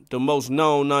the most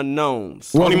known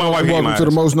unknowns. Only my wife. Welcome to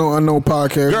the Most Known Unknown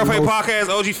podcast. Girlfriend podcast.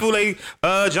 OG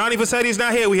Fule. Johnny Vassetti is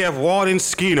not here. We have Walden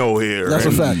Skino here. That's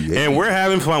a fact. And we're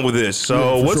having fun with this.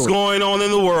 So what's going on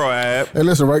in the world, Ab? Hey,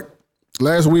 listen, right?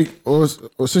 Last week, or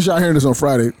since y'all hearing this on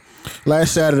Friday,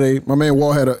 last Saturday, my man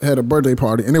Wall had a birthday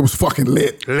party, and it was fucking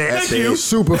lit. Thank you.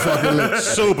 Super fucking lit.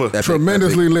 Super.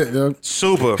 Tremendously lit, yo.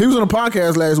 Super. He was on a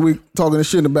podcast last week talking this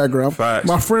shit in the background. Facts.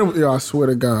 My friend, I swear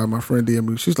to God, my friend DM'd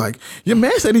me. She's like, your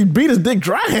man said he beat his dick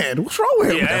dry hand. What's wrong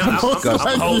with him? Yeah, I'm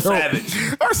a whole savage.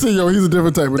 I see, yo, he's a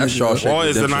different type of That's nigga. Shawshank Wall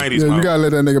is the Redemption. 90s, Yeah, you gotta let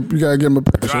that nigga, you gotta give him a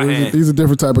pass. Dry hand. He's a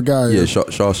different type of guy. Yeah, yo.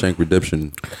 Shawshank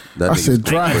Redemption. That I nigga's said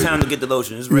dry Ain't hand. got time to get the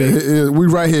lotion. It's Yeah, ready. we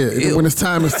right here. Ew. When it's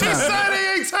time, it's He time. said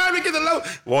it ain't time to get the low.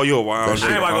 Well, you're a wild I shit,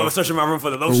 ain't about to bro. go search in my room for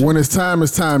the lotion. When it's time,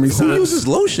 it's time. He Who said. uses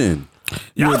lotion?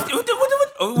 Y'all,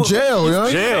 Jail, yo.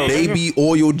 Jail. Baby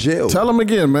oil gel. Tell him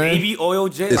again, man. Baby oil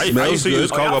gel. It I smells used to use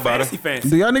good. cocoa y'all butter. fancy.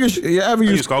 Do y'all niggas you ever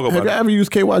use cocoa have you butter. ever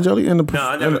used KY jelly in the No,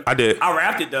 I never. I did. I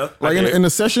wrapped it though. like in the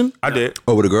session? I did.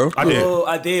 Oh, with a girl? I did. Oh,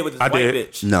 I did with this I white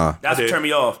did. bitch. Nah. That's I what did. turned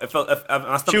me off. It felt. My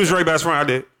stomach She was Ray's best friend. I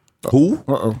did. Who?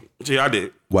 Yeah, I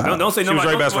did. Wow. Don't say She was nobody.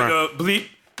 Ray's best friend. Bleep.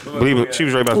 Believe it. She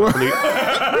was Ray's best friend. Believe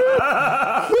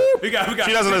it. We got.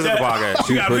 She doesn't listen to the podcast.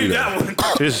 We got to pretty bleep that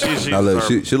one. She Now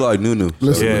look, she like Nunu.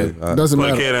 Listen, Yeah. man, doesn't put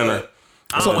a matter. kid in her.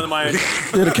 I'm one of my.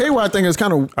 Yeah, the KY thing is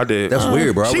kind of I did. That's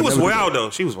weird, bro. I She would was never do wild though.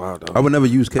 She was wild that. I though. would never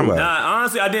use KY. Nah,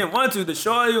 honestly, I didn't want to. The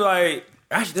shorty like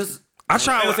actually this. I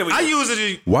tried. gonna say what I you- use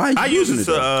it. Why I you use using it it,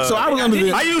 to. so I was under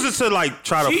the I use it to like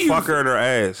try to She fuck used her in her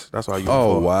ass. That's why I use it.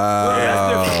 Oh, for. wow.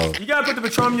 That's different. You gotta put the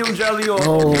petroleum jelly or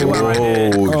right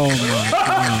there.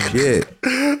 Oh, shit.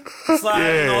 Slide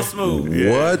it all smooth.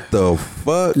 What the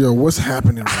fuck? yo, what's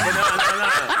happening? Man?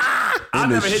 I've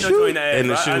never hit no joint in the ass. In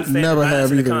the but I shoe. understand Never the have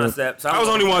concept, either. the concept. So That was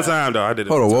only one time though. I did it.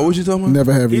 Hold on, what was you talking about?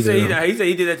 Never have He either. said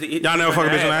he did that to Y'all never fuck a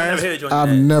bitch in the I never ass? hit a joint in I've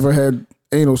the ass. never had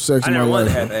anal sex I in my never wanted to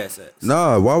life. have ass sex.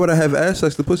 Nah, why would I have ass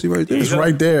sex? The pussy right there. It's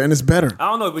right there, and it's better. I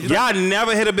don't know, but you Y'all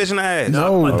never hit a bitch in the ass.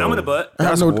 No, my thumb in the butt. I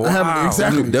have no. I have wild.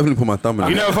 exactly. Definitely put my thumb in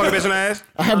You it. never fuck a bitch in the ass?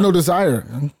 I have no desire.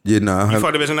 Yeah, nah. I You have,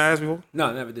 fucked a bitch in the ass before? No,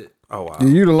 I never did. Oh wow. Yeah,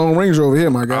 you the Lone Ranger over here,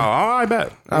 my Oh, guy. I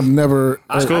bet. I've never.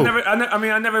 I cool.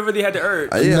 I never really had the urge.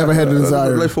 yeah, never had the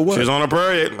desire. Like for She what? was on a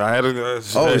period. I had to.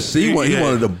 Oh, see, he yeah.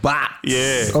 wanted the box.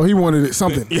 Yeah. Oh, he wanted it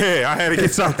something. Yeah, I had to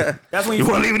get something. That's when You you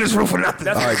weren't leaving this room for nothing.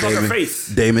 That's All when right, you fuck her Damon. face.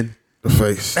 Damon. The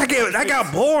face. That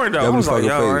got boring though. I That was was like,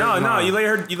 like a yo, phase. No,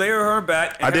 you lay her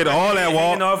back. And I did her all hand that, Walt.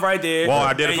 hanging off right there. Well,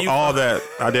 I did And you all that.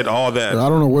 I did all that. I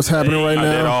don't know what's happening right I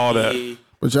did now, all that.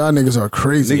 but y'all niggas are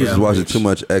crazy. Niggas is watching too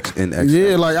much X and X.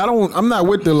 Yeah, like I'm not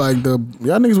with the y'all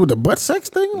niggas with the butt sex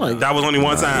thing. Like, That was only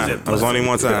one time. That was only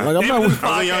one time. like I'm not with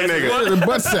I was a young nigga. the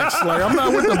butt sex. Like I'm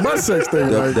not with the butt sex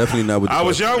thing. Like, Definitely not with the I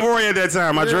was young boy at that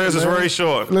time. My dress was man. very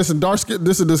short. listen, dark skin.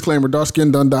 This is a disclaimer. Dark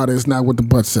skin done data is not with the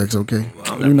butt sex. Okay,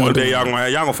 you know One day y'all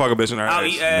gonna fuck a bitch in her I'll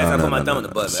ass. eat ass. I put my thumb in the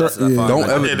butt. Sir, That's what I yeah. fuck. Don't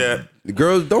I ever. did that.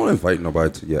 Girls, don't invite nobody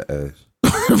to your ass.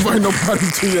 invite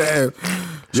nobody to your ass.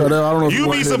 So that, I don't know. if You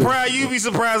want be to hear surprised. You be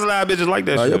surprised a lot of bitches like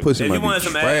that Nah, your shit. pussy If might you be wanted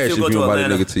some ass, trash you'll if go you to invite a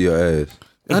Atlanta. nigga to your ass. this.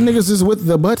 That niggas is with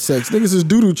the butt sex. Niggas is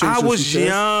doo-doo chasers. I she was said.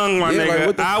 young, my Yeah, like, nigga.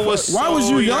 what the I fuck? was. Why was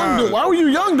so you young? Why were you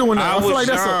young doing that? I feel was like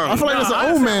that's young. I feel like that's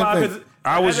an old man thing.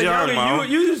 I was As a young, youngin', Mom.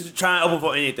 You just trying to open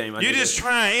for anything, man. You just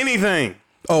trying anything.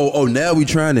 Oh, now we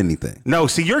trying anything. No,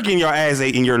 see, you're getting your ass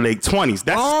ate in your late 20s.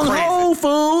 That's Long crazy. hole,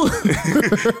 fool.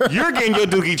 You're getting your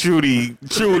dookie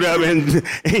chewed up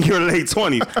in your late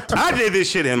 20s. I did this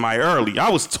shit in my early. I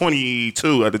was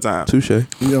 22 at the time. Touche.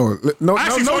 Yo, no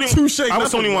Actually, no 20 touche. I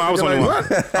was 21. I was 21.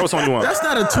 I was 21. That's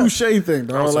not a touche thing,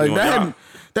 dog. was Like 21. that.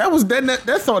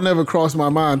 That thought never crossed my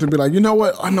mind to be like, you know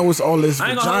what? I know it's all this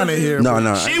I ain't gonna vagina hold you. here. No, but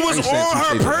no. She was on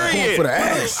her period. for the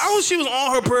ass. She was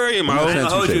on her period, I man. ain't gonna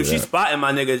hold you. touche, She right. spotting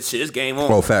my nigga. Shit, it's game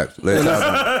on. Oh, facts. Let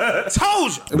it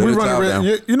Told you. If we Let it run dial red,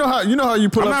 down. you know how you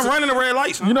pull I'm up. not to, running the red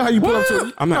lights. You know how you pull up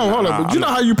to. I'm not- No, hold nah, up. But you I'm know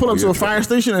not. how you pull up to a fire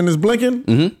station and it's blinking.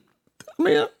 Mm-hmm. I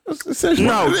mean, that's essentially.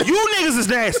 No, you niggas is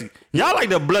nasty. Y'all like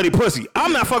the bloody pussy.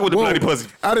 I'm not fucking with the bloody pussy.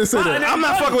 I didn't say that. I'm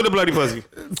not fucking with the bloody pussy.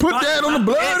 Put that on the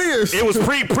bloodiest. It was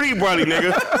pre-bloody,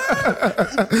 nigga.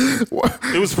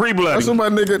 It was pre-bloody. That's what my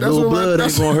nigga. That's little what my. blood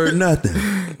That's ain't gonna hurt nothing.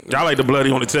 Y'all like the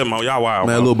bloody on the tip, man. Y'all wild,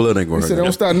 Man, man. little blood ain't gonna He said, hurt "Don't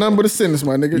nothing. start nothing but a sentence,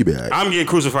 my nigga." You be all right. I'm getting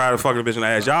crucified and fucking a bitch in the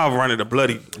ass. Y'all running the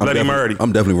bloody murder.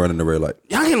 I'm definitely running the red light.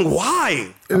 Y'all getting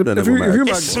why? I've done If that you, with if you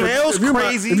my my, It smells if you my-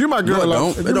 crazy. If you my girl, No, it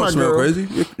if don't. you It my don't smell girl-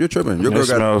 crazy. You're tripping. Your It girl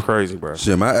got smells crazy, bro.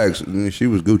 shit. My ex, she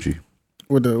was Gucci.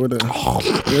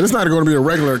 Yeah, it's not going to be a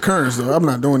regular occurrence though. I'm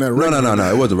not doing that. Regular.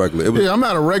 No. It wasn't regular. It was, Yeah, I'm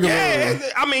not a regular. Yeah,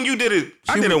 I mean, you did it.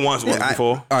 I did it once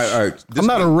before. All right. I'm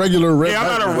not a regular. Yeah,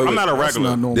 I'm not a That's regular.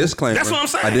 not normal. Disclaimer. That's what I'm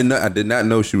saying. I did not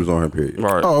know she was on her period.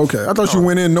 Right. Oh, okay. I thought you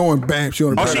went in knowing, bam, she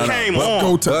on the Oh, she period. came Go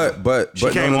on. time. But She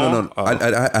came no. on? Oh.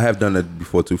 I have done that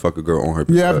before too. Fuck a girl on her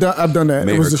period. Yeah, I've done that.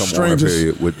 Made It was her the come on her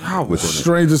strangest, period with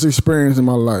strangest experience in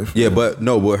my life. Yeah, but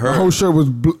no, with her. My whole shirt was.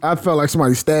 I felt like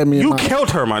somebody stabbed me. You killed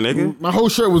her, my nigga. My whole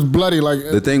shirt was bloody. Like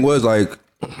The thing was like,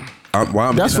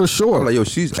 That's for sure. I'm like, yo,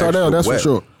 she's Start extra out, that's for wet.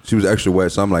 sure. She was extra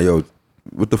wet, so I'm like, yo,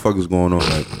 what the fuck is going on?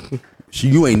 Like,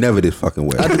 you ain't never this fucking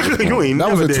wet. You ain't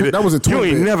never did it. that was a twin You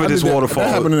ain't bed. never I did this that. waterfall.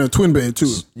 That happened in a twin bed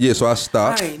too. Yeah, so I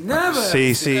stopped. I ain't never.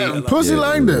 See. Pussy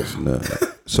like this. Nah.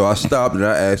 So I stopped and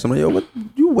I asked, I'm like, yo, what?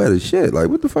 You wet as shit. Like,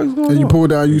 what the fuck is going on? And you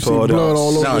pulled down, you see pulled blood out.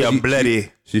 all over. Nah, Yeah,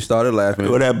 bloody. She started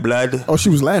laughing. With that blood. Oh, she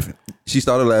was laughing. She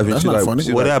started laughing. That's She not like, funny.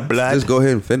 she With like, that blood. just go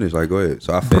ahead and finish. Like, go ahead.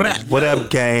 So I finished. What up,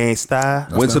 gangsta?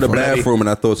 Went to the not funny. bathroom and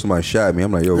I thought somebody shot me.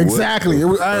 I'm like, yo, what? Exactly. It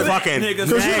was, Fucking Niggas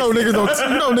Because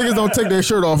niggas don't take their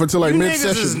shirt off until like You mid niggas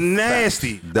is session.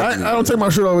 nasty. I don't take my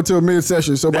shirt off until mid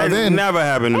session. So by That then, never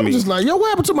happened to I'm me. just like, yo, what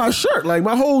happened to my shirt? Like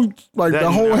my whole, like That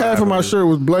the whole never half of happened my to me. shirt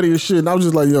was bloody as shit. And I was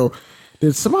just like, yo,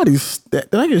 did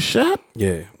I get shot?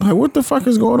 Yeah. Like what the fuck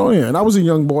is going on here? And I was a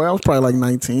young boy. I was probably like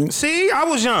 19. See, I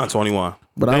was young, 21.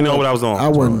 But They know what I was doing. I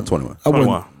wasn't 21. I wasn't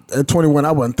 21. at 21.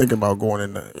 I wasn't thinking about going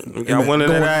in I went in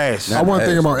that ass. I wasn't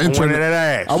thinking about I went entering. in that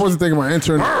ass. I wasn't thinking about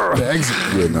entering the exit.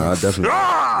 Yeah, no, I definitely.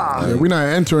 Yeah, we're not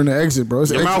entering the exit, bro.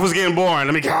 It's Your exit, mouth was getting boring.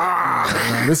 Let me.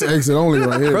 this exit only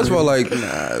right here. First of all, baby.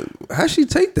 like, how she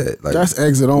take that? Like, That's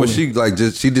exit only. Was she like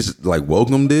she just like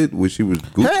welcomed it? Was she was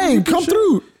Gucci Hey, and come shit?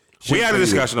 through. We had a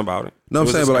discussion about it. No, I'm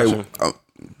It was saying, a but discussion. like,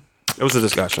 It was a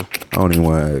discussion. I don't even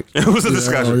want to. It was a Oh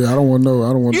discussion. yeah, I don't want to know.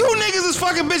 I don't want. You niggas is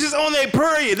fucking bitches on their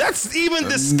period. That's even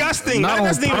disgusting. not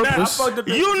That's on even that. purpose.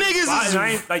 You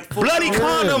niggas is bloody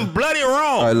condom, bloody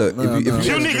raw. All right, look. If You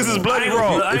you niggas is bloody I ain't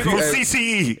gonna- raw. I ain't From gonna-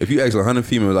 CCE. if you ask 100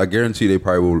 females, I guarantee they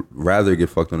probably will rather get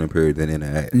fucked on their period than in the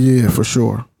ass. Yeah, for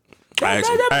sure. Ask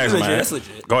him. That's Ask him, legit. man. That's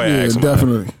legit. Go ahead, Yeah, ask him.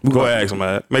 definitely. Go ahead, ask him,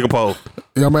 man. Make a poll.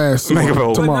 Yeah, I'm ass Make a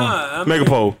poll. tomorrow. Nah, I Make a mean,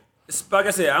 poll. it's- Like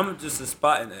I said, I'm just a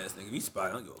spotting ass nigga. If you spot,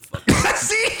 I don't give a fuck.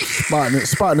 See? Spotting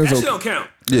is That shit okay. don't count.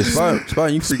 Yeah,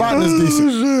 spot you freaking. Spotting is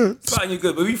decent. Spotting you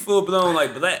good, but we full blown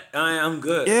like black. I'm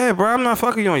good. Yeah, bro, I'm not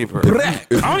fucking you on your period. I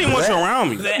don't even want you around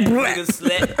me. Black nigga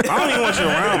slut. I don't even want you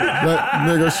around me. Let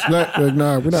niggas, like,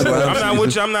 nah, we're not. I'm not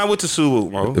with you. I'm not with the Suwu,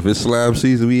 bro. If it's slab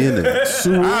season, we in there.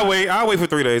 I'll wait for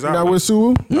 3 days. Not with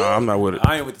Sue. No, I'm not with it.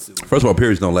 I ain't with the suit. First of all,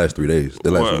 periods don't last 3 days. They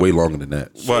last What? way longer than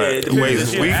that. What? Yeah, Wait,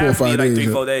 this a week? shit 4 or have to 5 be like days,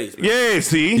 3-4 days. bro. Yeah,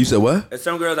 see? You said what? And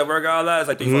some girls that work out a lot, it's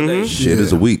like 3-4 days. Shit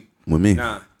is a week with me.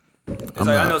 Nah. It's like,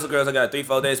 I know some girls that got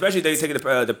 3-4 days, especially if they taking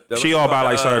the She all about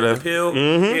like Saturday. the pill.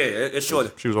 Yeah, it's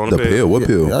shorter. She was on The the pill? What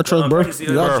pill? Y'all trust birth? pregnancy,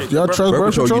 Y'all trust Birth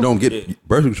birth control, control? you don't get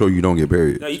birth control. You don't get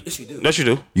period. No, yes, you do. Yes, you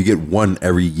do. You get one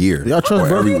every year. Y'all trust Or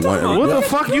birth every control? one. Every What year. the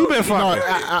fuck you been No,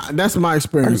 fucking? that's my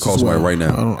experience. I can call as well. somebody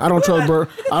right now. I don't trust birth.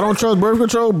 I don't trust birth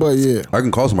control, but yeah. I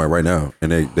can call somebody right now,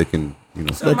 and they can, you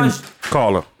know.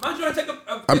 Call her. I'm trying to take a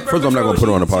First, I'm not gonna put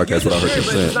her on the podcast without her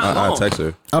consent. I text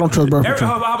her. I don't trust birth How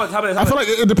control. about I feel like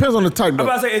it depends on the type I'm though.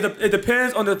 about to say it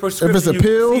depends on the prescription. If it's a you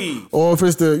pill receive. or if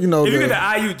it's the, you know, If you the, get the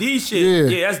IUD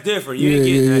shit, yeah, that's different. You ain't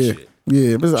getting that shit.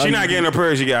 Yeah, but She not getting her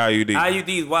period. She got IUD.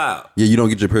 IUD is wild. Yeah, you don't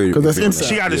get your period 'Cause that's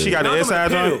if you're on inside. She got the No, I'm inside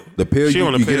on the on. pill. The pill, She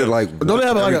on the you get pill. it like Don't they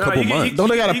have like every a No, couple you get- months. Don't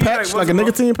they got a You get, patch, like, like a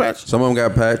what's it nicotine patch? Some of them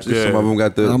got patches. Yeah. Some of them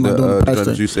got the I'm not doing the patch drugs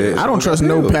thing. you said. I don't trust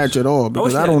no patch at all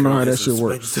because I don't know how that shit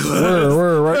works.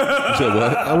 Word, right? You said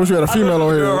what? I wish we had a female on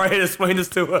Girl, here. right here, explain this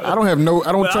to her. I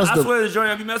don't trust I the. swear the joint,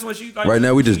 I be messing with you. Like, Right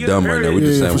now, we just you get a dumb right now. We period.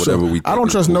 just Yeah, saying for sure. whatever we I think don't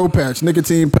is trust cool. no patch,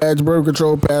 nicotine patch, birth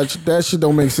control patch. That shit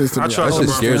don't make sense to me. I trust That her,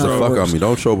 shit scares the how it fuck out works. of me.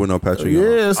 Don't show up with no patch on your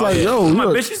arm. Yeah, it's like, yo, My you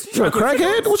a, bitches, you a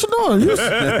crackhead? What you doing?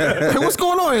 Hey, what's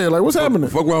going on here? Like, what's happening?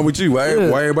 Fuck wrong with you? Why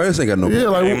everybody else ain't got no Yeah, patch?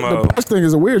 like Hey, the Mo. patch thing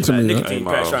is weird to me. Nicotine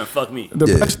patch trying to fuck me. The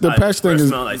Yeah. patch, the Like, patch thing breath is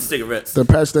smell like cigarettes. the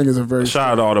patch thing is a very,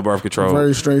 Shout out to all the birth control.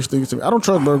 very strange thing to me. I don't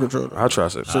trust birth control. Though. I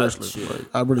trust it. Seriously, like,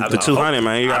 I really The The don't. 200,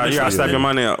 man. You gotta step your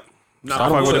money up.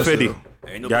 Stop fucking with the 50.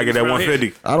 Ain't no Gotta get that bitches around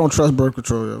 150. I don't trust birth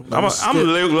control, yo.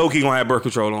 I'm low key gonna have birth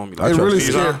control on me. It really You need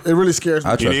scares. some? It really scares me.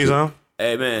 I You trust need it. some?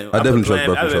 Hey man, I definitely trust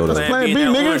birth control, though. Plan Plan B, B,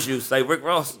 nigga. orange juice like Rick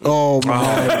Ross. Oh my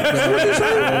god.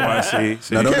 Oh, I see.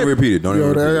 Now don't even repeat it. Don't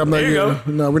Yo, even repeat I'm it. not. There you go.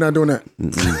 No, we're not doing that.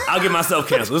 I'll get myself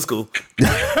canceled. It's cool.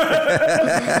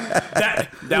 that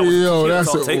was Yo,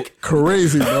 that's I'll take.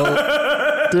 crazy, bro.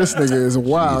 This nigga is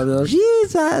wild, yo.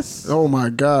 Jesus. Oh my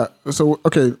god. So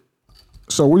okay.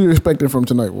 So what are you expecting from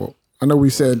tonight, Walt? I know we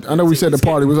said the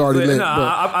party was already lit.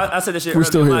 I said that shit we earlier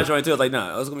still in here. my joint too. I was like,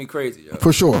 nah, it's gonna be crazy, yo.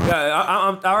 For sure.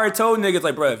 Yeah, I already told niggas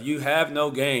like, bro, if you have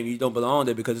no game, you don't belong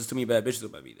there because there's too many bad bitches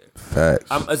about be there.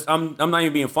 Facts. I'm not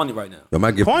even being funny right now. Yo,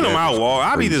 might get Point them out, Wall.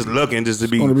 I be just looking just to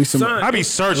be. Gonna be some Son, I be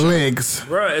searching. legs.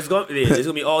 Bro, it's gonna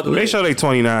be all the Make way. sure they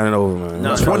 29 and over, man.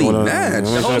 No,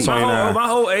 29. My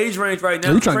whole age range right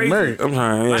now. You is trying to get crazy. married? I'm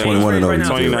trying. My Yeah. age 21 range and right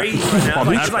now over. is crazy right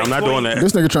now. It's like I'm not 20 doing that.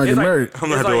 This nigga trying to It's get like- married. I'm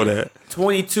not it's doing like that.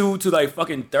 22 to like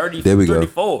fucking 30, There we go.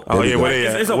 34. Oh yeah, what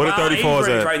It's a what the wild 34 age is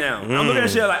range at? right now. I'm looking at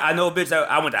shit like I know a bitch that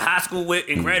I went to high school with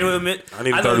and graduated with. I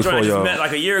need a know a joint 34 I just y'all. met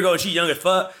like a year ago and she young as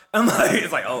fuck. I'm like,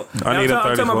 it's like, oh. I need a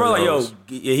I'm telling my bro like, 34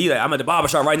 yo, yeah, he like, I'm at the barber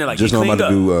shop right now. Like, Just he know I'm cleaned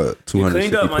about to up. do He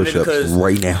cleaned 250 up, my nigga, push-ups because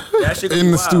right now. that shit gonna In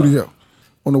be the wild. studio.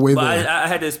 On the way But there. I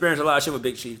had to experience a lot of shit with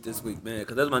Big Chief this week, man,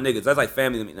 because that's my niggas. That's like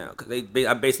family to me now, because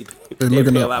I basically They pay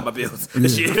looking a up. lot of my bills.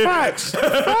 This shit. Facts.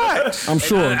 Facts. I'm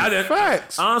sure.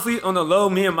 Facts. Honestly, on the low,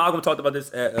 me and Malcolm talked about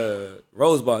this at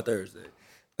Rose Bar Thursday.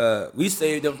 We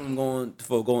saved them from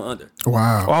going under.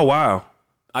 Wow. Oh wow.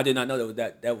 I did not know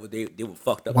that they were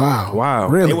fucked up. Wow. Wow.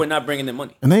 They Really? were not bringing in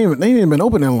money. And they ain't even been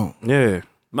open that long. Yeah.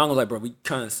 Malcolm was like, bro, we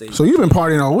kind of saved. So you've been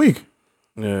partying all week.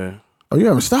 Yeah. Oh, you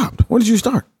haven't stopped. When did you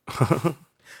start?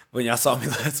 When y'all saw me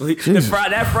last week, Jesus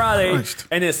that Friday, Christ.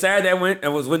 and then Saturday I went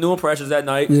and was with New Impressions that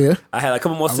night. Yeah. I had like a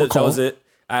couple more sips. That recall. was it.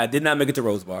 I did not make it to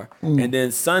Rose Bar. And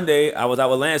then Sunday I was out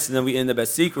with Lance, and then we ended up at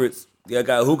Secrets. I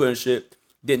got hookah and shit.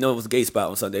 Didn't know it was a gay spot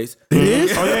on Sundays. Oh, you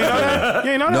ain't know that?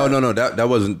 You ain't know that? No,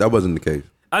 that wasn't the case.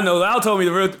 I know. Al told me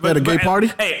the real. At a gay party?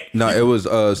 Hey, No, it was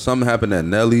something happened at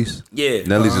Nelly's. Yeah.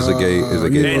 Nelly's is a gay yeah.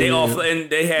 and they Yeah. off, and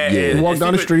they had Yeah. and Walk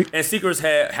down the Secrets- street. and Secrets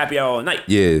had happy hour all night.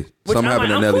 Yeah, Which something I'm happened like,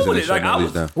 at I'm Nelly's cool and they with it. shut Like, I Nelly's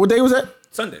was- down. What day was that?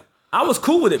 Sunday. I was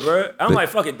cool with it, bro. I'm like,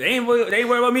 fuck it. They ain't worried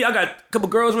about me. I got a couple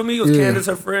girls with me. It was Yeah. Candace,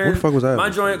 her friend. What the fuck was that? My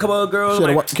joint, a couple other girls. She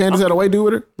had a Like, Candace had a white dude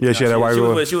with her? Yeah, she had that white she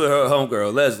girl. was her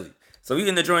homegirl, Leslie. So we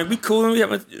in the joint, we cool, and we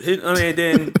having.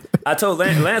 Then I told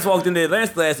Lance walked in there.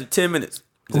 Lance lasted 10 minutes.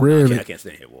 He said, Really? I can't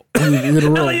stand here, walk. You hit a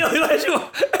I'm roll. like,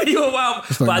 you a wild.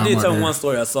 like, But I nah, did I'm tell out him here. one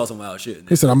story. I saw some wild shit.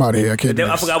 He said, I'm out of here. I can't do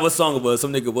I this. forgot what song it was.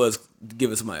 Some nigga was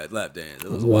giving somebody a lap dance.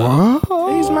 It was wild.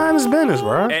 What? He's mind his business,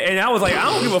 bro. And I was like,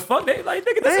 I don't give a fuck. They like,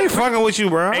 nigga, They ain't this fucking with you,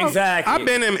 bro. Exactly. I've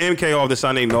been in MK off the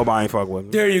Sunday. Nobody ain't fuck with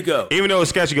me. There you go. Even though it's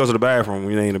sketchy, goes to the bathroom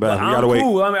when you ain't in the bathroom. You I'm gotta wait.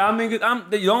 cool. I mean,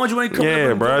 I'm as long as you ain't coming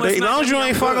Yeah, up bro. with As long as you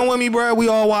ain't fucking with me, bro, we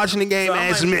all watching the game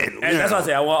as men. And that's what I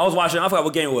said. I was watching. I forgot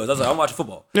what game it was. I was like, I'm watching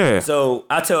football. Yeah. So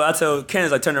I tell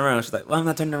Candace like turn around. She's like, well, I'm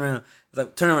not turning around. It's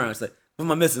like turn around. She's like, what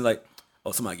am I missing? Like,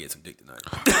 oh, somebody get some dick tonight.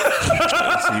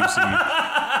 See,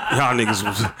 y'all niggas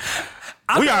was.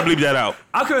 We gotta bleep that out.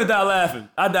 I couldn't die laughing.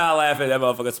 I died laughing at that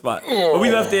motherfucking spot. But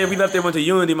we left there. Went to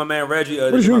Unity. My man Reggie.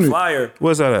 This is my Unity? flyer.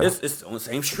 What's that at? It's on the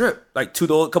same strip, like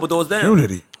couple doors down.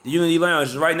 Unity. The Unity Lounge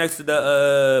is right next to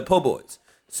the Po' Boys.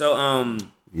 So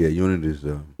Yeah, Unity's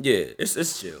yeah,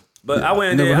 it's chill. But I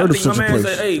went in never there. I heard of think my such a man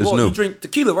place. said, "Hey, It's boy, new. you drink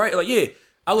tequila, right?" Like, yeah.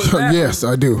 I look back. Yes,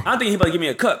 I do. I think he about to give me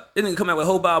a cup. Then he come out with a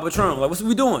whole bottle of Patron. Like, what's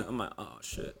we doing? I'm like, oh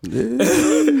shit.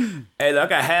 And I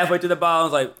got halfway to the bottle. I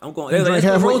was like, I'm going. You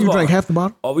drank half the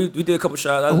bottle? Oh, we did a couple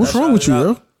shots. What's wrong with you,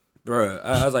 yo? Bro,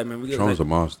 I was like, man, we get Sean's like, a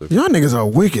monster. Y'all niggas are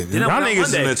wicked. Then Y'all I went out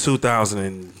niggas in Monday. the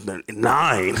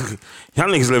 2009. Y'all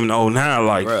niggas living the 09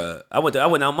 life. Bruh, I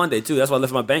went out Monday too. That's why I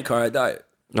left my bank card at Diet.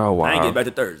 Oh wow. I ain't get back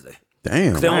to Thursday.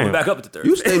 Damn. They don't Damn. get back up to Thursday.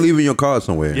 You stay leaving your card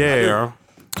somewhere. Yeah, bro.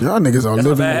 Y'all niggas are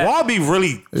living. bad. Wall be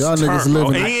really Y'all turned, niggas bro.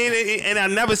 living- And I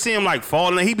never see him like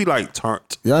falling. He be like turned.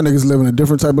 Y'all niggas living a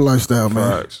different type of lifestyle,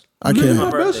 man. Facts. I My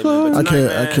can't. birthday, man. But I tonight,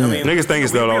 can't- I man, can't. Niggas think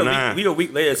it's we- still we a 09. week- We a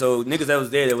week later, so niggas that was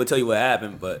there, they will tell you what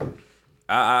happened. But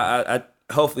I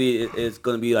hopefully it's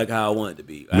gonna be like how I want it to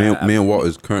be. Me and Walt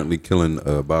is currently killing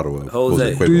a bottle of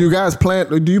Jose. Quavo. Do you guys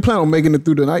plan? Do you plan on making it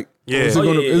through the night? Yeah. Or Is it Oh,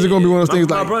 gonna, is it gonna be one of those things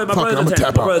my like, brother, fuck it, I'm brother's gonna in town.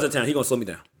 tap My out? brother's in town. He gonna slow me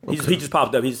down. He just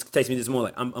popped up. He just texted me this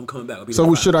morning like, I'm coming back. I'll be So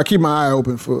like, should I keep my eye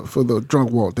open for the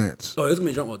drunk wall dance? oh, it's gonna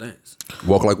be a drunk wall dance.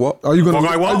 Walk like Walt? Are you gonna Walk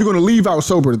like Walt? are you gonna leave out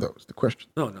sober though? Is the question.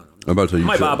 No. I'm about to tell I you.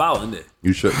 might should. buy a bottle in there.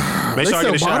 You should. Make sure I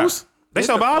sell get a bottles? shot. They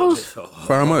sell bottles? For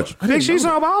how much? Big She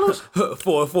sell bottles?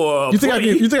 for You think I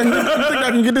can? You think I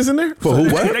can get this in there? For who?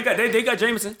 What? they got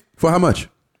Jameson For how much?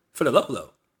 for the low.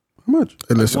 How much?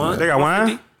 Hey, listen, One, man. They got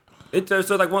wine? 150. It sells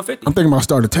like 150. I'm thinking about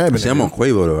starting tabbing. See, I'm on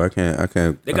Quavo though. I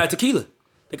can't. They got tequila.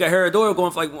 They got Herradura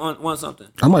going for like one something.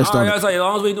 I might start I it. was like, as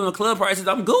long as we ain't doing the club prices,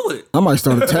 I'm good with it. I might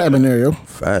start a tab in there, yo.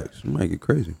 Facts. You might get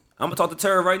crazy. I'm gonna talk to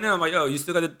Terra right now. I'm like, yo, you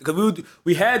still got to, because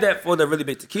we had that for the really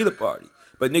big tequila party.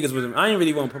 But niggas was, I ain't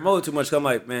really want to promote it too much. Cause I'm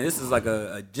like, man, this is like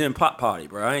a gym pop party,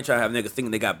 bro. I ain't trying to have niggas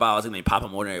thinking they got bottles and they pop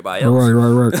them more than everybody else. Right. You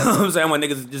know what I'm saying? I want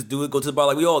niggas to just do it, go to the bar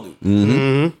like we all do.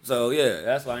 Mm-hmm. So yeah,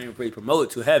 that's why I ain't really promote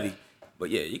it too heavy. But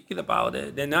yeah, you get up out of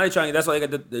there. Then now they trying. That's why they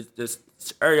got the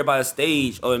area by the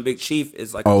stage. Oh, and Big Chief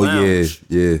is like. Oh a lounge.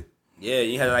 yeah. Yeah,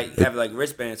 you had to like have like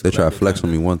wristbands. They tried to flex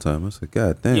on me one time. I said,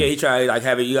 God damn. Yeah, he tried like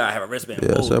have it. You gotta have a wristband.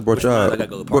 Yeah, so I brought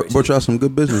y'all some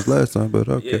good business last time, but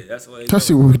okay. Yeah, that's what. Let's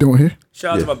see what we doing here.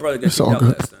 Shout out to my brother getting It's kicked all out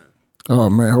good. last time. Oh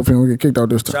man, hopefully we don't get kicked out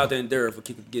this time. Shout out to Endura for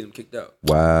getting him kicked out.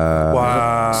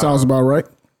 Wow. Sounds about right.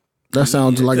 That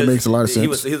sounds like it makes a lot of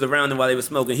sense. He was around them while they were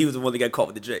smoking. He was the one that got caught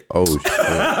with the J. Oh shit.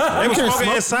 They was smoking You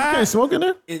can't inside. smoke in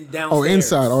there? Downstairs. Oh,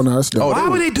 inside. Oh no, that's dope. Why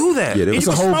would they do that? Yeah, they you was-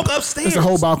 can It's a whole- smoke upstairs. It's a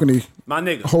whole balcony. My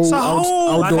nigga. Whole It's a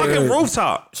whole outdoor fucking area.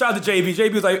 rooftop. Shout out to JB.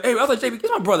 JB was like, hey, I was like, JB, get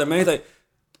my brother, man. He's like,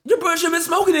 your brother should have been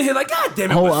smoking in here. Like, God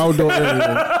damn it. Whole what's- outdoor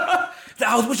area.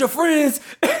 I was with your friends.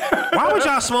 Why would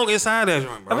y'all smoke inside that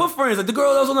joint, Like, bro? what friends? Like, the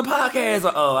girl that was on the podcast.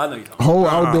 Like, oh, I know you're talking. Whole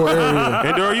outdoor area.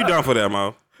 Hey, Dora, you done for that,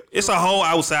 Mo? It's a whole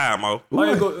outside, Mo. It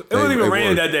wasn't even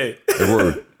raining that day. Hey,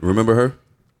 word. Remember her?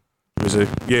 Is it?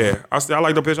 Yeah, I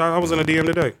like the picture. I was in the DM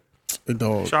today. The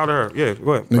dog. Shout out to her. Yeah,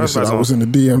 go ahead. Nigga Pass said that I was on.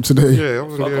 in the DM today. Yeah, I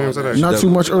was in the DM today. Not too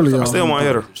much earlier. I still want to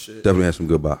hit her. Definitely had some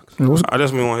good box. I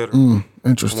just want to hit her. I want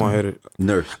Interesting. to hit it.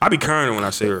 Nurse. I be current when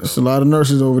I see her. There's a lot of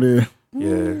nurses over there.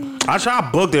 Yeah, I try to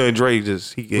book there and Dre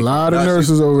just he A get. lot of Nah,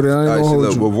 nurses over there. I ain't All right, gonna see, hold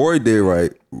look, you. what Roy did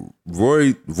right.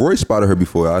 Roy spotted her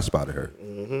before I spotted her.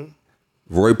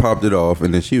 Roy popped it off,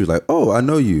 and then she was like, "Oh, I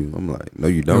know you." I'm like, "No,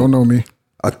 you You don't." don't know me.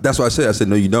 That's what I said. I said,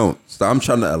 "No, you don't." So I'm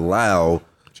trying to allow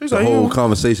She's the like, whole you-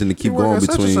 conversation to keep you work going at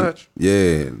such and between. such. Yeah,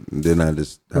 and then I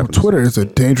just Bro, happened to- Twitter is a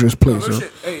dangerous place. Oh, Yo.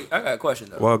 shit. Hey, I got a question,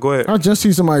 though. Well, go ahead. I just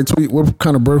see somebody tweet what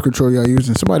kind of birth control y'all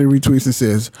using. Somebody retweets and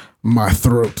says, "My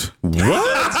throat."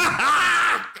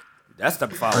 That's the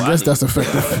type of follow I guess that's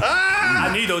effective.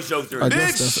 I need those jokes during I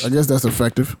this. guess that's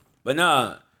effective. But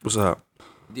nah, What's up?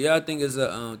 do y'all think it's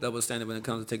a double standard when it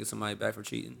comes to taking somebody back for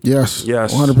cheating? Yes.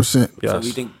 Yes. 100%. Yes. So we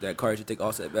think that Cardi should take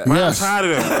Offset back? I'm Yes. tired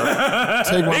of them. Bro.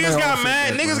 Take my Niggas man got off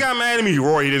mad. it, Niggas man. got mad at me.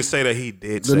 Roy, he didn't say that he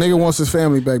did. The say nigga wants his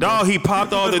family back. bro. Dog, he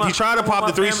popped all the. He tried to pop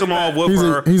the threesome off with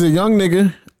her. He's a young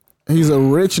nigga. He's a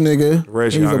rich nigga.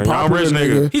 Rich He's young a nigga. popular Young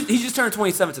rich nigga. He just turned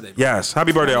 27 today. Yes.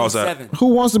 Happy birthday, Offset. 27.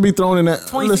 Who wants to be thrown in that?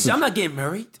 26. Listen, I'm not getting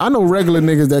married. I know regular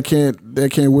niggas that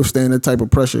can't withstand that type of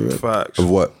pressure. Facts. Of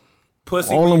what?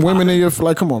 Pussy. All them women in your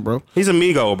like, come on, bro. He's a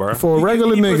Migo, bro. For a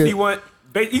regular You nigga, want,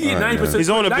 you get 90%. He's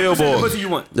on the 90% billboard. of the pussy you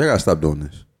want. Y'all gotta stop doing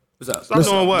this. What's up? Stop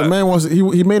doing what? the man wants.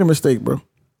 He made a mistake, bro.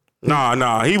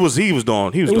 Nah. He was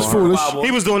doing. He was It was doing. foolish. He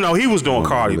was doing. No, he was doing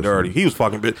Cardi listen. dirty. He was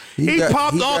fucking bitch. He got-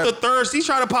 popped he off got- the thirst. He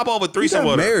tried to pop off a He threesome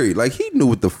got with her. married. Like he knew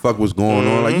what the fuck was going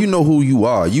on. Like you know who you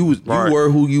are. You Right.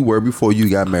 were who you were before you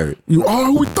got married. You are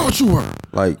who we thought you were.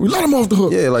 Like We let him off the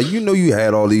hook. yeah, like you know you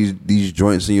had all these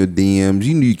joints in your DMs.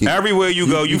 You knew you can Everywhere you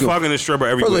go, you can- fucking a stripper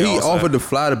First of everywhere. all, he Offset. offered to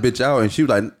fly the bitch out, and she was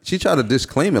like, she tried to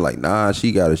disclaim it, like, nah,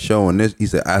 she got a show and this. He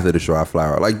said after the show I fly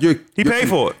her. Like He paid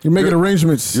for it. You're making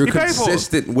arrangements. You're He paid for it.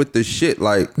 consistent with the shit.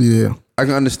 Like Yeah. I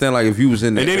can understand like if you was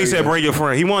in the And then he said, area- "Bring your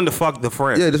friend." He wanted to fuck the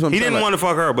friend. Yeah, that's what I'm he saying, didn't like, want to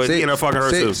fuck her, but he ended up fucking her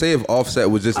say, too. Say if Offset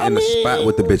was just in the spot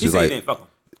with the He bitches, said he like didn't fuck him.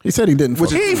 He said he didn't. Fuck.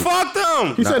 He fucked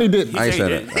him. He said he didn't. I ain't said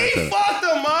said he it. did. I ain't said He it. fucked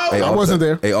him, Mo. Hey, I wasn't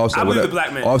there. Hey, Offset, I believe whatever, the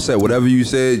black man. Offset, whatever you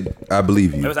said, I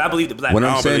believe you. I believe the black What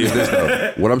man. I'm saying is believe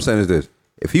this though. What I'm saying is this.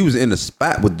 If he was in the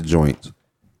spot with the joints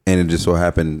and it just so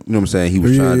happened, you know what I'm saying, he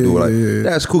was trying to do it like Yeah.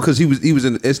 that's cool because he was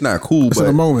in it's not cool, It's but in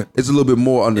the moment. it's a little bit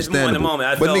more more in the understandable. moment.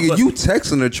 I But felt nigga, pussy. you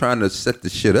texting her trying to set the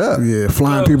shit up. Yeah,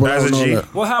 flying Well, people as out a and all G.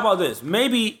 that. Well, how about this?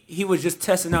 Maybe he was just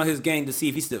testing out his game to see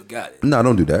if he still got it. No,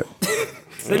 don't do that.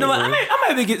 So, you know what?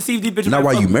 I might be see if these bitches. Not might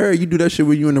while fuck you me. married, you do that shit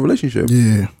when you in a relationship.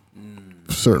 Yeah,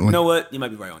 certainly. You know what? You might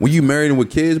be right on. When you married and with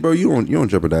kids, bro, you don't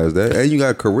jeopardize that, and you got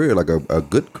a career like a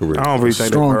good career. I don't really think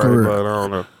Strong they're career. married, but I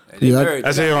don't know. Yeah, Married.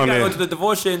 That's They it on gotta there. go to the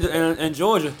divorce shit in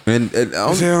Georgia. And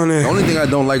hell, the only thing I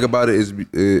don't like about it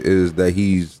is that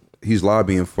he's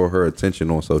lobbying for her attention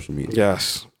on social media.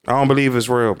 Yes. I don't believe it's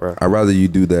real, bro. I'd rather you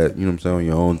do that, you know what I'm saying, on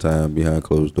your own time behind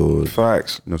closed doors.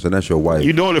 Facts. You know what I'm saying? That's your wife.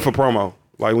 You doing it for promo.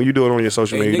 Like when you do it on your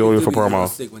social media, you doing it for promo.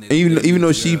 And even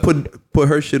though she put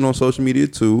her shit on social media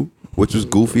too, which was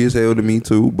goofy as hell to me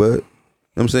too, but you know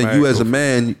what I'm saying, Man, you as a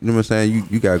man, you know what I'm saying,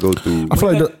 you gotta go through. I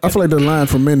feel like the line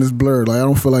for men is blurred. Like I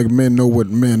don't feel like men know what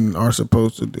men are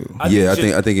supposed to do. I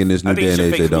think in this new day and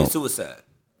age they don't. Suicide.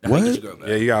 What?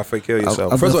 Yeah, you gotta fake kill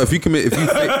yourself. First of all, if you fake,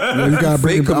 Yeah, you gotta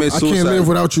bring fake it. I commit can't suicide. live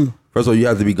without you. First of all, you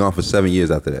have to be gone for 7 years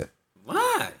after that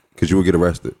Why? because you will get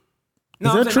arrested. No,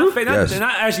 Is I'm that saying true? not Yes.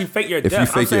 actually fake your If you death.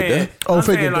 fake I'm your saying, death? Oh, I'm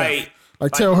fake saying your death.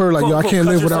 Like tell her like, yo, I can't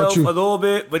live without you. A little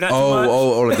bit, but not too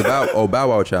much. Like the Bow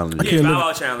Wow challenge. Yeah, Bow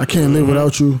Wow challenge. I can't live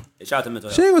without you. Shout out to mental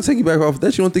health. She ain't gonna take you back off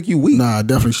that. She don't think you weak. Nah,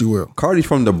 definitely she will. Cardi's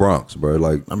from the Bronx, bro.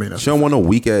 Like, I mean, she don't want no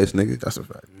weak ass nigga. That's a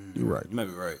fact. You're right. You might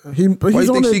be right. But Why he's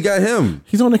you on think there, she got him?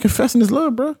 He's on there confessing his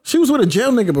love, bro. She was with a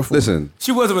jail nigga before. Listen,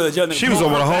 She wasn't with a judge. She was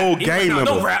over the whole game No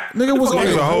member. rap. Nigga was on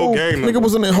Nigga's that a whole game Nigga member.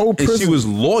 was on that whole and prison. she was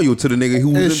loyal to the nigga who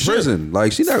was And in shit. prison.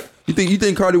 Like, she not. You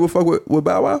think Cardi would fuck with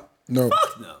Bow Wow? no.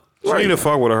 Fuck no. She need to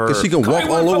fuck with her. Cause she can walk Cardi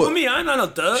all wouldn't fuck over. with me. I ain't not no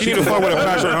thug. She need to fuck with a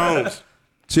Patrick Holmes.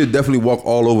 She'd definitely walk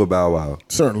all over Bow Wow.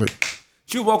 Certainly.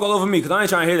 She would walk all over me because I ain't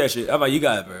trying to hear that shit. I'm like, you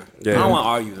got it, bro. Yeah. I don't want to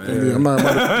argue, man. Yeah, I'm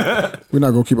not. We're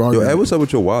not gonna keep Yo, arguing. Ed, what's up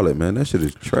with your wallet, man? That shit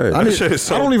is trash. I, shit is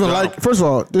so I don't even dumb. like. First of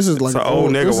all, this is like an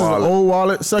old nigga this wallet. is an old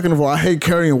wallet. Second of all, I hate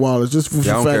carrying wallets. Just for the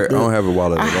Yeah, I fact don't that I don't have a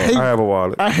wallet at all. I have a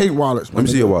wallet. I hate wallets. Let me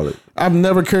see your wallet. I've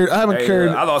never carried. I haven't Hey, carried.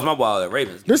 I lost my wallet at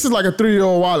Ravens. This is like a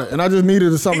 3-year-old wallet, and I just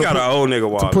needed He something got to, an old nigga to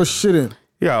wallet. push shit in.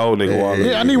 He got an old nigga wallet.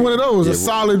 Yeah, I need one of those. Yeah, a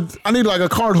solid. I need like a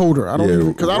card holder. I don't Yeah,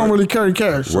 even because I don't really carry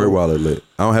cash. So. Where wallet lit?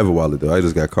 I don't have a wallet though. I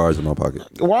just got cards in my pocket.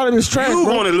 The wallet is trash, You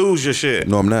bro. going to lose your shit.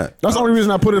 No, I'm not. That's the only reason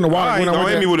I put it in the wallet. All right, when I don't went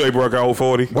hit me there. with a broke out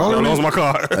 40. I only lost my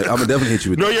car. I'm gonna definitely hit you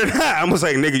with No, that. you're not. I'm gonna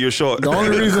say, nigga, you're short. The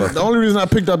only reason I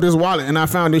picked up this wallet and I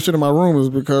found this shit in my room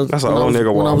is because That's an when I old was-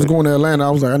 nigga when I was wallet. going to Atlanta,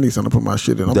 I was like, I need something to put my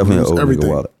shit in. I'm Definitely gonna an use old nigga everything.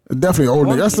 wallet. It's definitely an old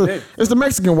nigga. That's nigga. it's the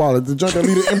Mexican wallet, the joint that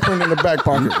leave the imprint in the back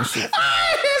pocket and shit.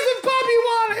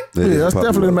 Yeah, that's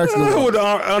definitely the Mexican wallet. With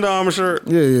the Under Armour shirt.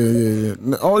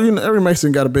 Yeah. All every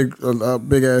Mexican got a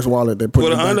big ass wallet they put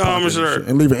With in the an back Under Armour pocket and shirt. shit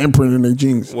and leave an imprint in their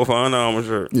jeans. With an Under Armour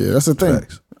shirt. Yeah, that's the thing.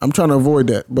 Facts. I'm trying to avoid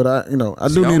that, but I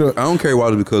do need I don't carry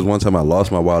wallet because one time I lost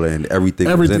my wallet and everything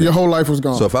was in your it. whole life was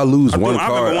gone. So if I lose one I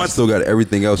remember card, I once- still got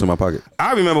everything else in my pocket.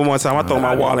 I remember one time I threw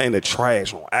my wallet in the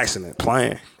trash on accident,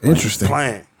 playing. Interesting.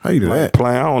 Playing. How you do that?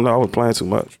 Playing. I don't know. I was playing too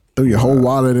much. Threw your whole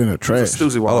wallet in the trash.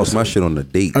 Stussy I wallet. lost my shit on the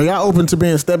date. Are y'all open to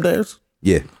being stepdads?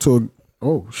 Yeah,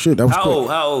 Oh shit, that was How quick. old?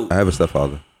 How old? I have a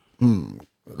stepfather.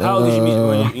 How old did you meet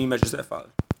when you met your stepfather?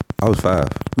 I was 5.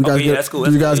 You guys Okay, get, that's cool.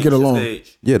 do you That's guys the get age. along? That's the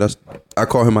age. Yeah, I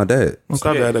call him my dad.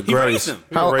 Stop that. The He raised grace. him.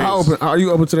 How open? Are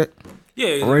you open to that?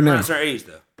 Yeah, Right now. a certain age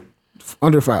though.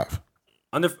 Under 5,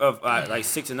 Under like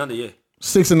 6 and under, yeah.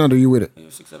 6 and under, you with it? Yeah,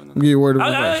 6, 7 Give under. you a word of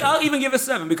advice. I'll even give it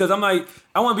 7 because I'm like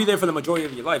I want to be there for the majority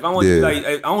of your life. I want you Yeah.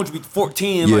 like I want you to be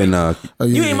 14. Yeah, like, nah. Oh,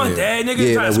 You yeah, ain't my yeah. dad, nigga.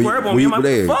 Yeah, trying to square up on me. I'm like,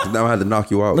 there. fuck. Now I had to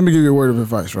knock you out. Let me give you a word of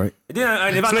advice, right?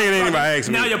 Then if This nigga ain't even ask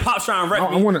me. now your pop's trying to wreck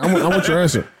I me. want your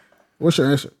answer. What's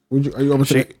your answer? Are you open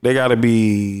to that? They gotta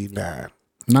be 9.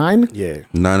 9? Yeah.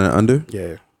 9 and under.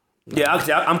 Yeah. Yeah,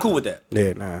 I'm cool with that.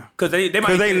 Yeah, 9. Cause they might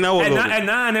 'Cause they know a at little. At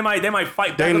 9 they might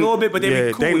fight back a little bit, but they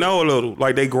be cool. they with know a little.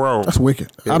 Like they grow. That's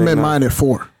wicked. I they met know. mine at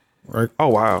 4. Right? Oh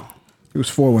wow. He was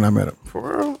 4 when I met him. For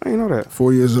real? I didn't know that.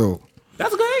 4 years old. it.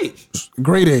 That's a good age.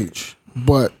 Great age,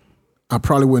 but I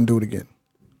probably wouldn't do it again.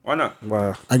 Why not?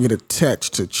 Wow. I get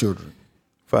attached to children.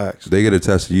 Facts. They get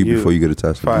attached to you before you get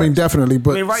attached to them. I mean, definitely,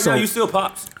 but I mean, right so, now you still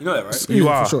pops. You know that, right? You yeah,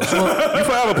 are. for sure. So, You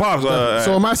forever pops.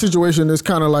 so in my situation, it's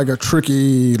kind of like a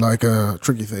tricky thing. You know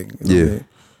what I Yeah. mean?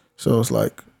 So it's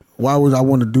like, why would I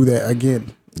want to do that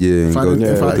again? Yeah, and If I go-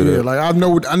 didn't, go do that. like I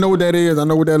know what that is. I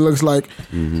know what that looks like.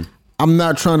 Mm-hmm. I'm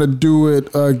not trying to do it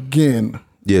again.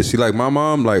 Yeah, see, like my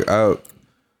mom,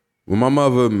 when my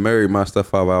mother married my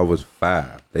stepfather, I was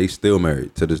 5. They still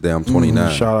married to this day. I'm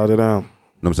 29. Shout out to them.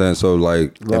 You know what I'm saying? So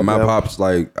like, Love and my that. pops,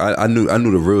 like I knew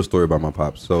the real story about my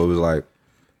pops. So it was like,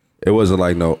 it wasn't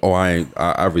like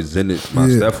I resented my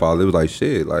Yeah. stepfather. It was like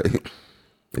shit. Like if you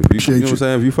know Appreciate what I'm you.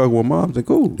 saying? If you fuck with moms, then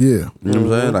cool. Yeah. You know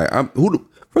what I'm saying? Like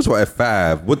first of all, at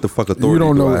 5, what the fuck authority You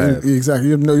don't do know I have? exactly.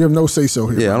 You have no say so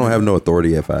here. Yeah, I don't have no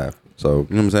authority at 5. So you know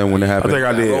what I'm saying? When it I happened, think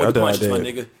I did. Roll I the think I punches, my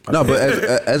did. nigga. no, but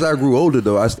as I grew older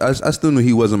though, I still knew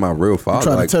he wasn't my real father.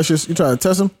 Try Like, you try to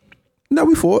test him. no,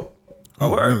 we fought. Oh,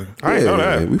 word. I didn't know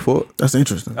Yeah, that. we fought. That's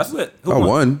interesting. That's lit. Who I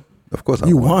won. Of course, I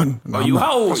You won. won. Oh, you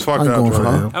how old? That's were you? fucked I ain't up. going for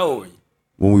Jordan. that. How old were you?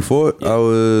 When we fought, I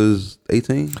was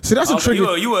 18. See, that's a Okay,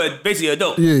 tricky. you were basically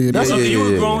adult. Yeah, that's Yeah, Okay, yeah, you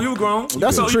were yeah, grown. yeah. You were grown. That's you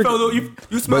a felt, trick. you, felt,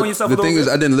 you smell But yourself the a little thing bit. is,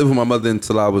 I didn't live with my mother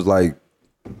until I was like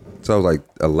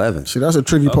 11. See, that's a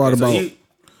tricky part so about. he-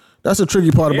 That's a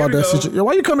tricky part Here about we that go. situation. Yo,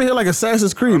 why you coming here like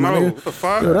Assassin's Creed, I know. man? What the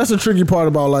fuck? Yo, that's a tricky part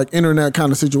about like internet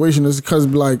kind of situation is because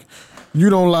like you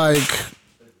don't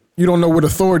know what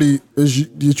authority is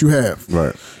that you have.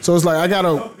 Right. So it's like I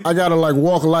gotta like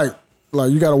walk light.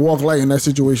 Like you gotta walk light in that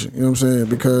situation. You know what I'm saying?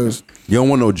 Because You don't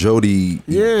want no Jody.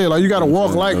 yeah, like you gotta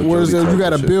walk light. No Whereas Jody you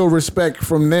gotta type of shit. build respect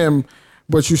from them,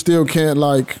 but you still can't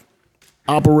like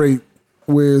operate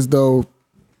as though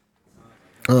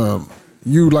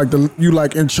you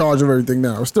like in charge of everything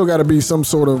now. It's still got to be some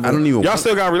sort of. I don't even. Y'all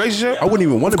still got a relationship? I wouldn't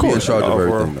even want to be in charge of Oh,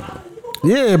 everything. bro. Though.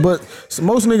 Yeah, but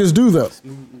most niggas do though.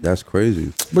 That's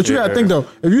crazy. But you gotta think though,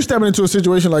 if you stepping into a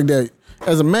situation like that,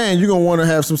 as a man, you're gonna want to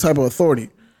have some type of authority.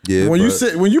 Yeah. When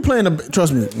you play in the,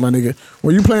 trust me, my nigga,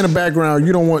 when you play in the background,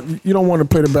 you don't want to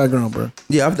play the background, bro.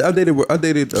 Yeah, I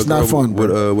dated a not girl fun,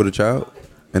 with a child,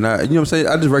 and you know what I'm saying.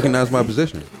 I just recognize my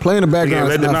position. Playing the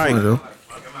background is not fun, though.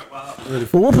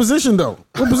 But what position though?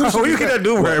 What position? Where you get that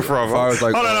do-rag from? far as,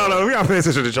 like, Hold on. We gotta pay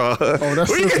attention to y'all. Oh, that's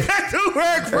Where you true. get that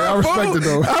do-rag from? I respect it,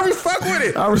 though. I fuck with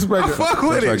it. I respect it. Fuck with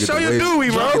Try it. to get Show the your wave- dewey,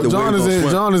 try to bro. get the John wave is on in.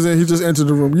 swim. John is in. He just entered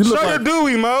the room. You look Show like, your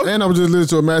dewey, Mo. and I was just listening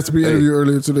to a Master P interview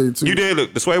earlier today too. You did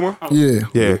look the sway one? Yeah.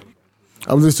 Yeah.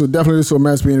 I was definitely listening to a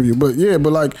Master P interview. But yeah,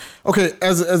 but like, okay,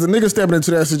 as a nigga stepping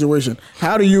into that situation,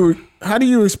 how do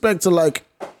you expect to like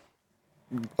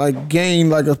gain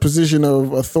like a position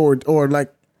of authority, or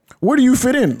like where do you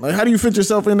fit in? Like, how do you fit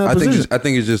yourself in that position? I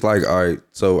think it's just like, all right.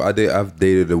 So I've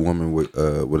dated a woman with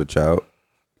a child.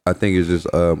 I think it's just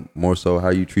more so how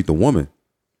you treat the woman,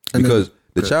 because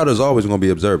the child is always going to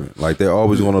be observant. Like, they're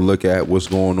always going to look at what's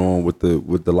going on with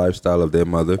the lifestyle of their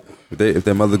mother. If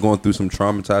their mother going through some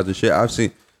traumatizing shit,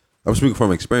 I'm speaking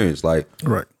from experience. Like,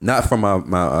 Right. not from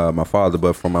my father,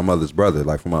 but from my mother's brother,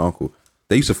 like from my uncle.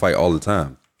 They used to fight all the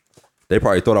time. They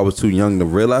probably thought I was too young to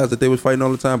realize that they was fighting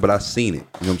all the time, but I seen it.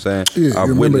 You know what I'm saying? Yeah, you I've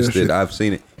remember witnessed that it. shit. I've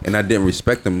seen it, and I didn't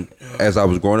respect them as I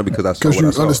was growing up because I saw Because what I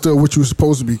you saw. understood what you were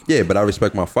supposed to be. Yeah, but I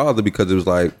respect my father because it was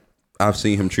like I've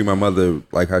seen him treat my mother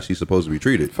like how she's supposed to be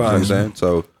treated. You know what I'm saying?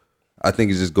 So I think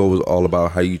it just goes all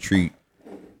about how you treat,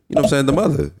 you know what I'm saying, the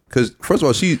mother. Because first of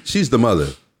all, she's the mother.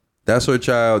 That's her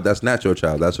child. That's not your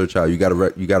child. That's her child. You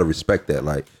gotta respect that.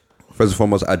 Like, first and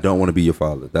foremost, I don't want to be your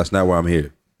father. That's not why I'm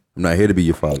here. I'm not here to be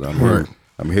your father.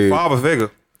 I'm here. Father figure.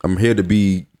 I'm here to be,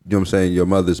 you know what I'm saying, your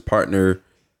mother's partner,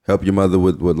 help your mother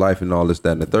with life and all this,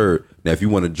 that, and the third. Now, if you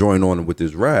want to join on with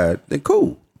this ride, then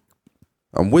cool.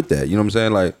 I'm with that. You know what I'm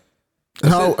saying? Like,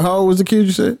 How old was the kid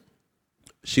you said?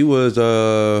 she was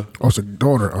Oh, it's a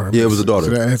daughter. All right. Yeah, it was a daughter.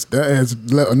 So that adds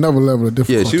another level of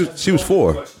yeah, difficulty. she was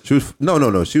 4. She was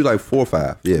no, she was like 4 or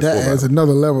 5. Yeah, 4 that or 5. adds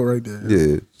another level right there.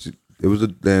 Yeah, it was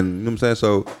then, you know what I'm saying?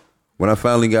 So when I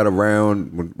finally got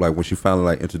around, when she finally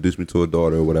like introduced me to her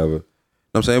daughter or whatever, you know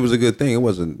what I'm saying, it was a good thing. It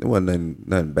wasn't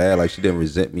nothing bad. Like, she didn't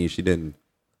resent me. She didn't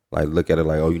like look at it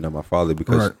like, oh, you're not my father,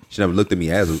 because Right. she never looked at me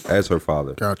as her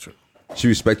father. Gotcha. She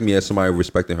respected me as somebody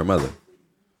respecting her mother.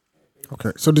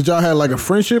 Okay. So did y'all have like a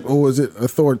friendship, or was it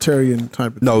authoritarian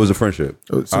type of No, it was a friendship.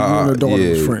 So you and her daughter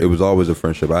was friends. It was always a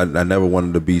friendship. I never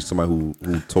wanted to be somebody who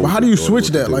told. But how do you her daughter switch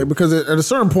what to that? do. Like, because at a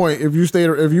certain point, if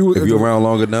you're around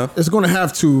long enough, it's going to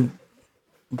have to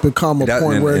become a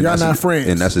point where y'all not friends.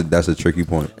 and that's a tricky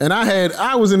point. And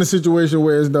I was in a situation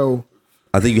where, as though,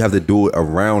 I think you have to do it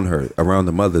around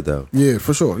the mother, though, yeah,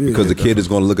 for sure, yeah, because the kid is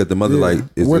going to look at the mother like,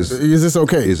 is this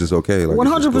okay? Is this okay? Like,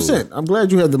 100%. I'm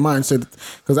glad you had the mindset,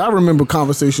 because I remember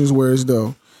conversations where, as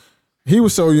though he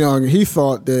was so young, he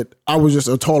thought that I was just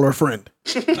a taller friend.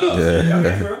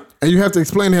 Yeah. And you have to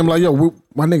explain to him like, yo,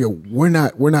 my nigga, we're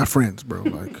not friends, bro.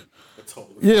 Like,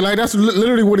 yeah, like that's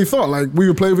literally what he thought. Like, we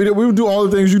would play video, we would do all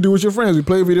the things you do with your friends. We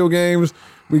play video games,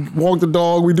 we walk the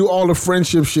dog, we do all the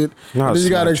friendship shit. And then you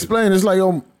gotta explain. It's like,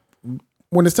 yo,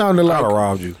 when it's time to like, I'd have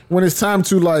robbed you. when it's time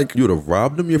to like, You would have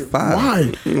robbed him. You're 5.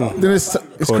 why? Then it's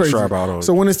Pull a crazy. strap out on you.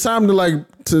 So when it's time to like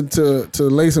to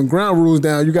lay some ground rules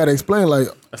down, you gotta explain like,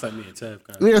 That's like me and Tev.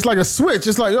 Kind yeah, it's like a switch.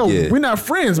 It's like, yo, Yeah. we're not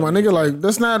friends, my nigga. Like,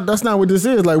 that's not what this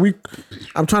is. Like,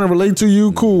 I'm trying to relate to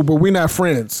you, cool, but we're not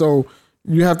friends. So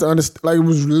you have to understand. Like, it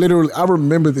was literally, I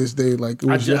remember this day. Like, it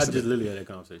I was just literally had that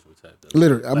conversation with Tev. though.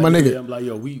 literally, Like, my literally, nigga. I'm like,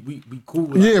 yo, we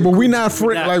cool. Yeah, but we cool. not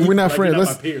friends. Like, we're not friends.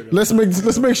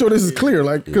 Let's make sure this is clear.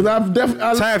 Like, because I've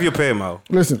definitely Tab your pen, Mo.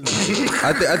 listen.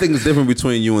 I think it's different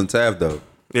between you and Tav, though.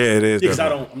 Yeah, it is. Because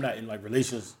definitely. I'm not in like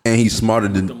relations. And he's smart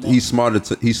enough to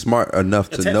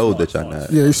Tav's know smart, that y'all smart.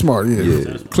 not. Yeah, he's smart.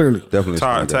 Yeah, clearly. Definitely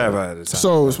smart. Tab out of this.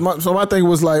 So my thing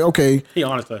was like, okay, He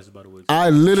honest classes, by the way. I Shout out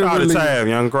to literally. Tab,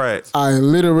 young Kratz. I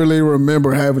literally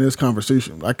remember having this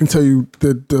conversation. I can tell you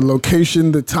the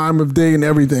location, the time of day, and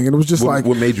everything. And it was just like,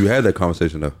 What made you have that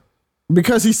conversation, though?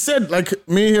 because he said, like,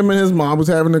 me, him, and his mom was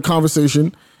having a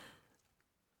conversation,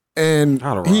 and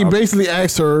I'd have he robbed. basically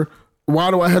asked her,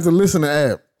 "Why do I have to listen to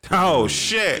Ab?" Oh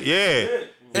shit! Yeah.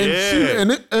 And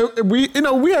we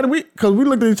because we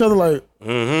looked at each other like,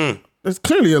 it's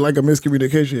clearly like a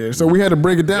miscommunication here. So we had to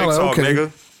break it down. Big Like, talk, okay,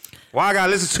 nigga. Why I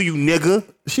gotta listen to you, nigga?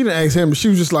 she didn't ask him, but she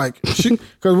was just like,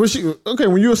 because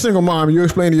when you're a single mom, you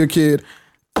explain to your kid,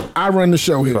 I run the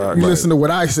show here. You listen to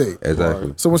what I say.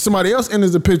 Exactly. So when somebody else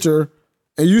enters the picture,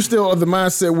 and you still of the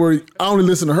mindset where I only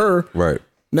listen to her, Right.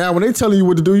 now when they telling you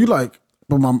what to do, you like,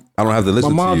 but I don't have to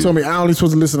listen my to mom you. told me I only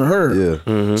supposed to listen to her.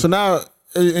 Yeah. So now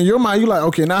in your mind, you're like,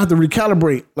 okay, now I have to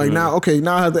recalibrate. Like now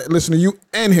I have to listen to you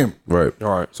and him. Right.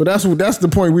 All right. So that's the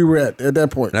point we were at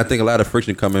that point. And I think a lot of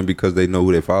friction come in because they know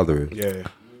who their father is. Yeah.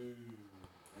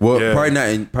 Well, Yeah.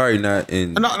 probably not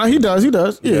in. No, he does.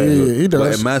 Yeah, he does.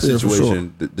 But in my Yeah, for sure.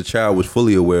 situation, the child was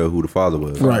fully aware of who the father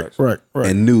was. Right.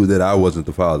 And knew that I wasn't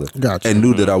the father. Gotcha. And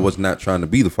knew that I was not trying to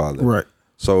be the father. Right.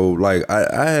 So like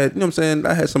I had, you know what I'm saying?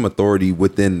 I had some authority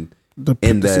within The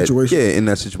that situation. Yeah, in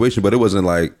that situation. But it wasn't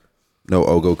like, no,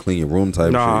 go clean your room type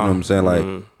shit. You know what I'm saying? Like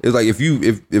it was like if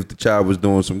the child was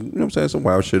doing some, you know what I'm saying, some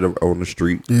wild shit on the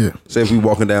street. Yeah. Say if we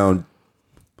walking down,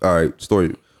 all right,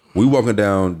 story. We walking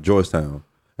down Georgetown.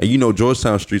 And you know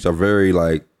Georgetown streets are very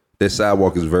like, their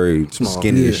sidewalk is very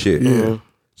skinny as shit. Yeah.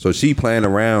 So she playing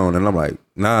around and I'm like,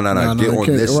 nah, get on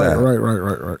this side.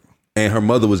 Right. And her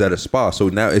mother was at a spa, so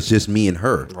now it's just me and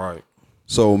her. Right.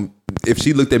 So if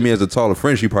she looked at me as a taller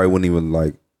friend, she probably wouldn't even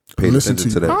like pay Listen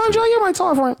attention to to you. that. Andre, you're my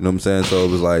tall friend. You know what I'm saying? So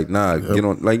it was like, nah, get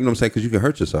on, like, you know what I'm saying? Because you can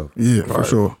hurt yourself. Yeah, for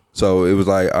sure. So it was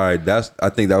like, all right, I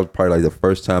think that was probably like the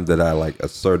first time that I like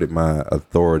asserted my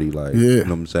authority. Like, you know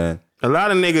what I'm saying? A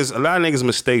lot of niggas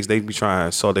mistakes, they be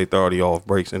trying to sort their authority off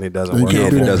breaks and it doesn't You work.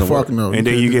 can't do it that. doesn't Fuck work. no. And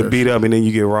then you get beat up and then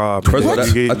you get robbed. First of all,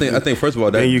 You I get- think first of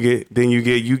all, that then you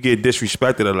get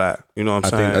disrespected a lot. You know what I'm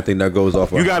saying? I think that goes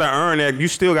off. You gotta earn that. You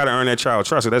still gotta earn that child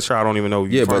trust. That child don't even know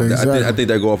you. Yeah, but Exactly. I think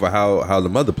that go off of how the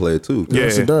mother played too. Yeah.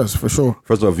 Yes, it does for sure.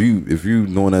 First of all, if you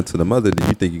doing that to the mother, then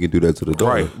you think you can do that to the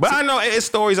daughter. right. But I know it's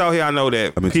stories out here. I know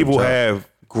that mean, people some child. have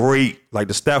great, like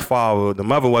the stepfather. The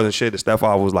mother wasn't shit. The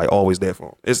stepfather was like always there for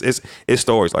him. It's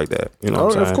stories like that. You know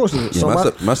what I'm saying? Of course it is. Yeah,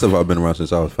 So my stuff I've been around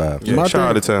since I was 5. Yeah, My shout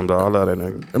out to thing- Tim, dog. I love that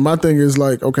nigga. And my thing is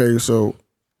like, okay, so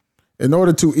in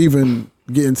order to even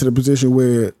get into the position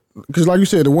where, because like you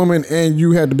said, the woman and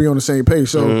you had to be on the same page,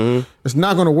 so it's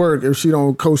not going to work if she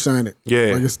don't co-sign it.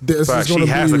 Yeah. like Fact, she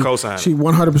has to co-sign it. She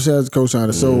 100% has to co-sign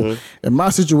it. So in my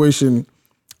situation,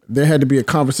 there had to be a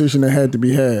conversation that had to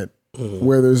be had,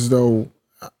 whether as though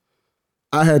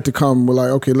I had to come with like,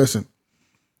 okay, listen,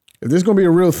 if this is going to be a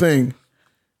real thing,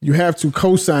 you have to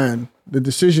co-sign the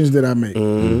decisions that I make,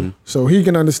 so he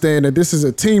can understand that this is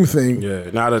a team thing. Yeah,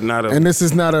 not a And this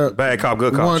is not a bad cop,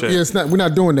 good cop one. shit. Yeah, it's not. We're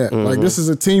not doing that. Like this is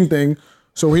a team thing.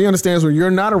 So he understands when you're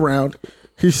not around,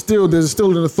 there's still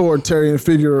an authoritarian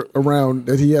figure around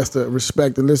that he has to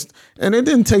respect and listen. And it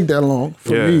didn't take that long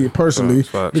for Yeah, me personally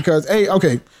facts. because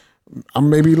I'm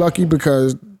maybe lucky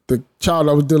because the child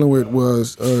I was dealing with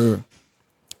was an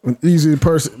easy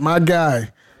person. My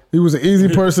guy, he was an easy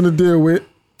person to deal with.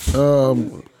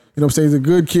 You know what I'm saying? He's a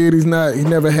good kid.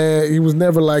 He was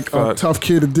never like a Facts. tough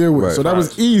kid to deal with. Right. So that was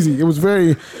Facts. easy. It was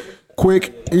very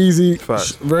quick, easy,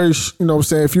 Facts. very, you know what I'm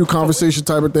saying, a few conversation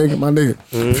type of thing, my nigga.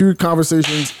 A few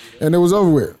conversations, and it was over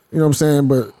with. You know what I'm saying?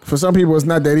 But for some people, it's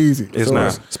not that easy. It's So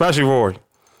not. Especially Rory.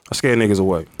 I scare niggas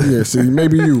away. Yeah, see,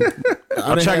 maybe you.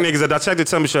 I check niggas. I check the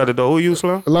temperature at the door. Who you,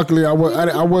 Slim? Luckily, I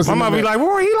My wasn't. mom in be that- like,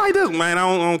 Rory, he like this. Man,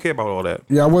 I don't care about all that.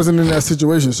 yeah, I wasn't in that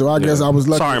situation, so I guess I was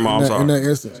lucky Sorry, Mom, in, that, sorry. in that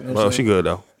instance. You know what I'm Well, saying? she good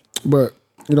though. But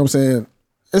you know what I'm saying?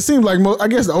 It seems like I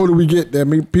guess the older we get,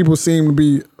 people seem to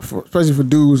be, especially for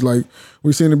dudes, like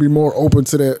we seem to be more open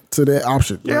to that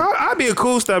option. Yeah, I'd be a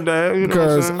cool stepdad. You know what I'm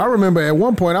Because saying? I remember at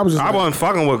one point I was just I like, wasn't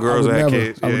fucking with girls I that would had never-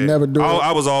 kids. I would Yeah. never do it.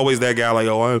 I was always that guy like,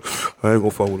 yo, I ain't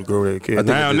gonna fuck with a girl that had kids.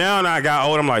 Now that I got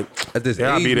old, I'm like, At this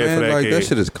yeah, I'll age, be there man, for that like kid. that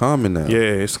shit is common now. Yeah,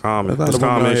 it's common. There's It's a lot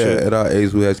of common women shit. at our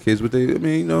age who has kids, but they, I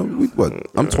mean, you know,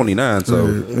 I'm 29, so yeah.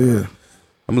 I'm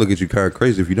gonna look at you kind of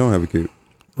crazy if you don't have a kid.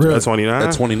 Really? At 29.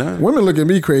 At 29, Women look at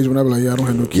me crazy when I be like, yeah, I don't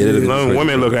have no kids. Yeah, they No,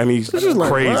 women look at me like,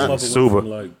 crazy, what? super.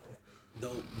 Like,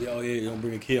 don't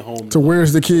bring a kid home. So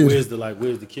where's the kid? Where's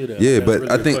the kid at? yeah, That's but really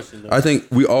I the think question, though. I think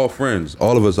we all friends.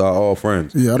 All of us are all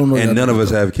friends. Yeah, I don't know And that none of much,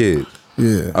 us have kids.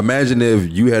 Yeah. Imagine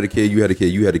if you had a kid, you had a kid,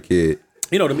 you had a kid.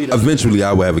 you know, to me, that's, Eventually,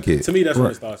 I would have a kid. to me, that's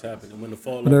when it starts happening. When the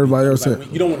fall, When everybody else like,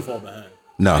 hit. you don't want to fall behind.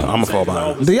 No, I'm gonna fall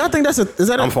behind. Do y'all think is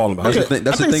that I'm falling behind. Okay.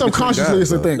 That's the I think thing between subconsciously guys,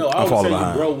 it's a though. thing. No, I always falling say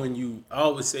behind. you grow when you. I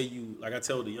always say you. Like I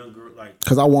tell the young girl, like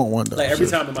Because I want one though. every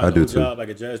time in my I do old too. job, like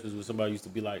at Jasper's, where somebody used to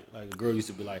be like a girl used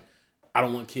to be like, I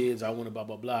don't want kids, I want to blah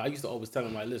blah blah. I used to always tell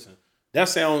them like, listen, that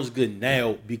sounds good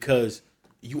now because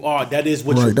that is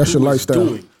what Right, your that's your crew is lifestyle.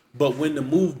 doing. But when the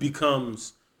move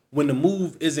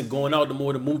isn't going out, the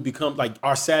more the move becomes like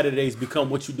our Saturdays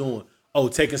become what you doing. Oh,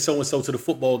 taking so and so to the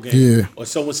football game, Yeah. or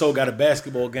so and so got a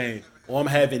basketball game, or I'm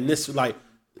having this like.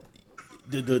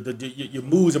 Your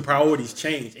moods and priorities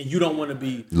change, and you don't want to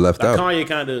be Left like out. Kanye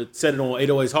kind of said it on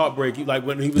 808's Heartbreak. You like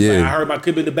when he was Yeah. like, I heard my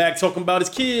kid in the back talking about his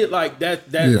kid, like that.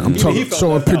 Yeah, I'm he talking- felt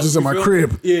showing left out, pictures of you my feel?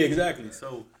 crib. Yeah, exactly.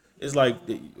 So it's like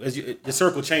as the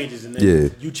circle changes, and then Yeah.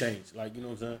 you change. Like you know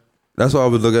what I'm saying? That's why I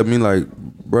would look at me like,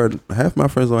 bro, half my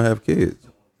friends don't have kids.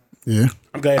 Yeah.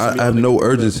 I'm glad. I have no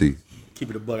urgency. Keep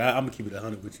it a buck. I'm gonna keep it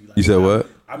 100 with you. Like, You said what?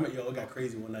 I remember, it got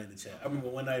crazy one night in the chat. I remember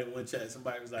one night in one chat,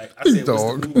 somebody was like, I said, "What's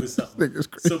the move or something?" Nigga's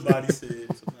crazy. Somebody said,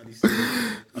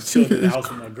 I'm chilling in the house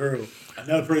with my girl.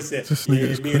 Another person said,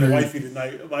 "Yeah, me and the wifey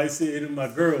tonight." Somebody said, "And my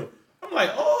girl." I'm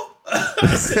like, "Oh,"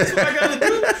 I said, "That's what I gotta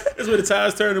do." That's where the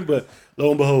tide's turning. But lo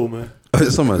and behold, man.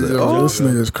 Somebody said, Yo, this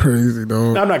nigga's crazy,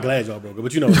 dog. No, I'm not glad y'all broke up,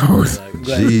 but you know, like, I'm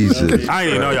glad, Jesus. I didn't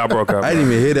even know y'all broke up. I didn't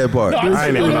even hear that part. No, I I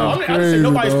ain't even know. didn't say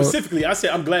nobody Crazy, dog. specifically. I said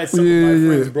I'm glad some of my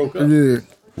friends broke up. Yeah.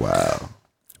 Wow.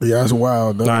 Yeah, that's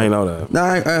wild, dog. I ain't know that.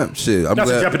 Nah, shit. I'm Not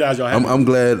to glad. jeopardize y'all happiness. I'm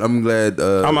glad.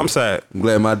 I'm sad. I'm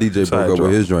glad my DJ Sad, broke up Joe.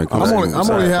 with his joint. I'm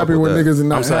only happy when niggas are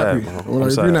not I'm sad, happy. bro. Or like, I'm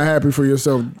if sad. you're not happy for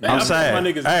yourself, Man, I'm my sad.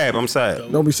 niggas- Ab, I'm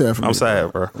sad. don't be sad for me. I'm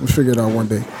sad, bro. Let's figure it out one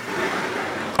day.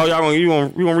 Oh, y'all gonna you gonna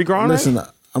regrind that? Listen,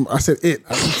 I said it.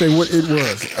 I didn't say what it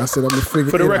was. I said I'm gonna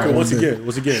figure For the it record, out once one day.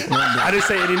 again, I didn't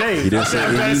say any names. He didn't say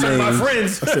I'm glad any some of my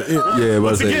names. friends. Yeah, but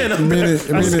Once again,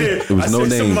 It was no some of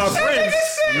names. my friends.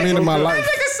 meaning my life.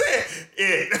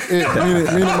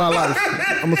 Meaning my life.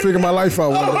 I'm gonna figure my life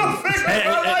out one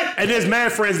day. And there's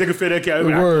mad friends that can fit that cat. I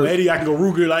can Word. go Eddie, I can go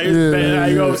Ruger. Like, Yeah, man,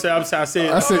 you know what I'm yeah. saying?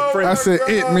 I said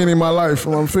it meaning my life.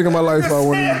 I'm figuring my life out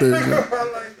one of these days.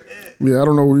 Yeah, I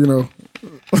don't know, you know.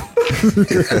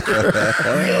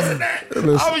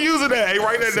 I'm using that. Hey,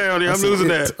 write that down. I'm using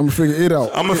that. I'm gonna figure it out.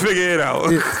 I'm gonna figure it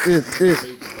out.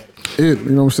 It.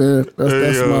 You know what I'm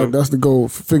saying? That's the goal.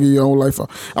 Figure your own life out.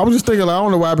 I was just thinking, like, I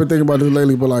don't know why I've been thinking about this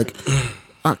lately, but like,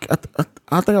 I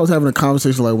think I was having a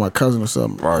conversation like with my cousin or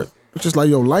something. Right. It's just like,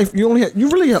 yo, life. You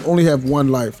really only have one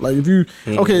life. Like, if you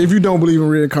if you don't believe in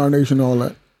reincarnation and all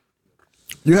that,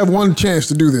 you have one chance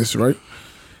to do this, right?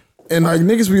 And like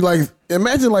niggas be like,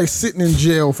 imagine like sitting in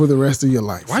jail for the rest of your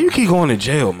life. Why you keep going to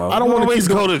jail, Mo? I don't You want to always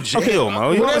go to jail,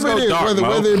 Mo. You always Whatever go it is, dark, Mo.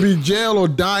 whether it be jail or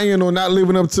dying or not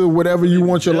living up to whatever you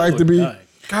want your life to be.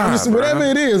 God, Just whatever bro.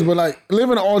 it is, but like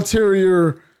living an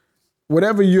ulterior,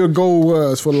 whatever your goal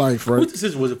was for life, right? What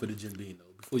decision was it for the Jim Bean, though?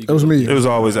 Before you It was me. It was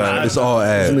always that. It's all It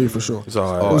ad. was me for sure. It's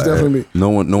all It right. was definitely me. No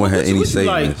one had any Like,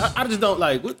 statements. I just don't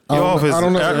like. What, Your office. I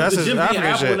don't know. That's the his Jim Bean African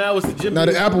Apple shit. now is the Jim Now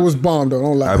Bean. the apple was bombed though.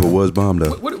 Don't lie. Apple was bombed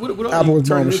though. What Apple was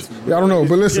turned bombed. into? Yeah, I don't know,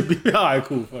 but listen. Jim Bean- all right,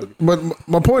 cool. Fuck it. But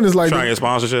my point is like, Trying to get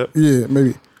sponsorship. yeah,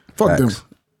 maybe. Fuck them. Facts.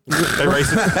 They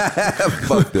racist.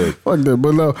 Fuck that. Fuck that.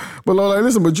 But like,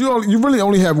 listen. But you really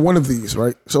only have one of these,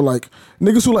 right? So like,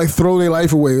 niggas who like throw their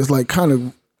life away is like kind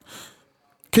of.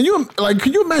 Can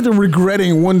you imagine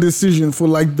regretting one decision for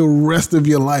like the rest of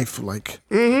your life? Like,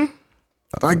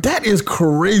 like that is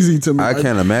crazy to me. I Like,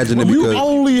 can't imagine it you because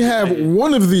only have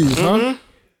one of these, huh?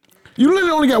 You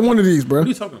literally only got one of these, bro. What are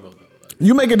you talking about, though? Like,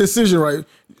 You make a decision, right?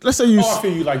 Let's say you. I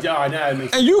feel you like, all right, now it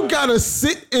makes And you gotta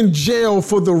sit in jail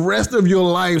for the rest of your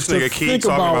life to Nigga keep think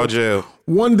talking about about jail.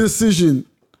 one decision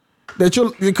that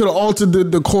it could have altered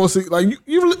the course. Like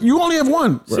you only have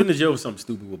one. sitting in jail for something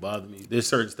stupid would bother me. There's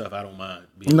certain stuff I don't mind.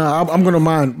 Being Nah, I'm gonna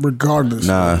mind regardless.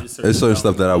 nah, there's certain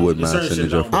stuff that I wouldn't There's mind certain sitting in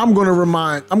shit jail that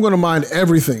for. I'm gonna mind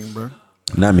everything, bro.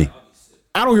 Not me.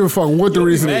 I don't give a fuck what the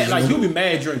reason mad, is. like you'll be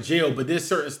mad during jail, but there's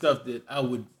certain stuff that I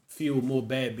would feel more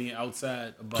bad being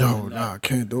outside about. Yo, than nah, I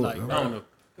can't do like, it. I don't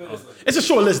know. It's a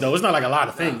short list though. It's not like a lot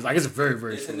of things. Like it's a very,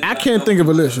 very short. I can't think of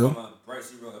a list, yo. Bryce,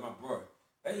 he wrote, my bro.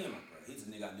 Hey, he ain't my bro. He's a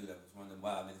nigga I knew that was one of them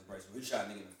wild niggas. Bryce, he shot a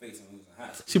nigga in the face when he was in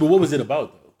high school. See, but what was it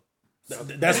about though?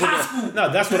 That's what.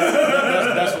 That's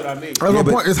what I mean. That's my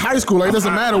point. It's high school. Like it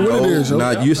doesn't matter what it is, yo.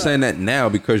 Nah, you're saying that now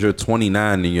because you're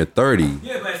 29 and you're 30.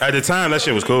 At the time, that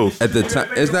shit was cool. At the time,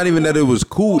 it's not even that it was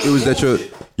cool. It was that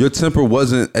your temper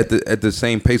wasn't at the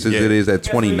same pace as Yeah. it is at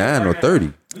 29 or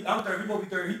 30. I'm 30. He supposed to be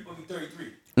 30. He supposed to be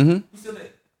 33. He's still there.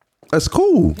 That's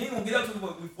cool. He ain't gonna get up to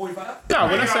what, we 45. No,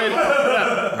 when I say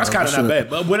that's kind of not bad.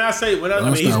 But when I mean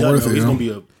That's he's not done. worth Though. it, He's yo. gonna be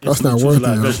a That's not institutionalized worth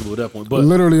it, yo. vegetable at that point. But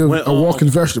Literally when, a walking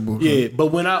vegetable. Yeah, but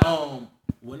when I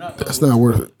That's not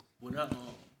worth it. When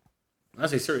I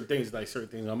say certain things, like certain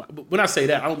things, but when I say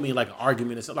that, I don't mean like an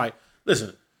argument. It's like,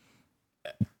 listen,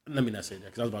 let me not say that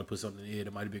because I was about to put something in the air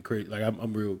that might have been crazy. Like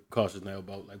I'm real cautious now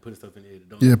about like putting stuff in the air that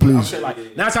don't. Yeah, please. I'm saying, like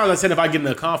 9 times out of 10, if I get in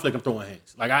a conflict, I'm throwing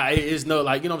hands. Like it's no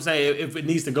like you know what I'm saying. If it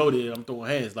needs to go there, I'm throwing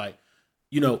hands. Like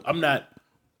I'm not.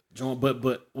 But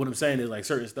what I'm saying is like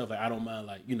certain stuff like I don't mind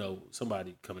like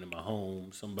somebody coming in my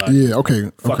home, somebody Yeah,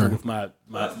 okay. fucking with my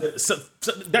so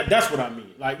that's what I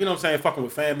mean. Like what I'm saying, fucking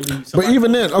with family. But somebody-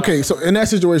 even then, okay, so in that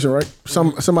situation, right?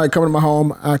 Somebody coming to my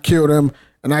home, I kill them,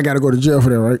 and I got to go to jail for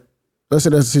that, right? Let's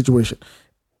say that's the situation.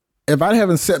 If I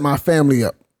haven't set my family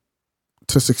up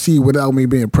to succeed without me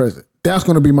being present, that's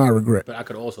going to be my regret. But I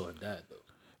could also have died though.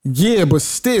 Yeah, but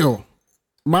still,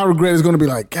 my regret is going to be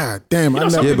like, God damn, I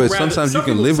never. Yeah, but sometimes you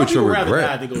can live with your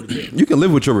regret. You can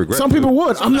live with your regret. Some people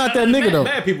would. I'm not that nigga though.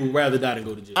 Bad people would rather die than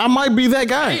go to jail. I might be that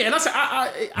guy. Yeah, and I said,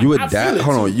 you would die.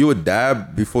 Hold on, you would die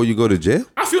before you go to jail.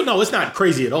 I feel no, it's not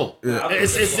crazy at all. Yeah.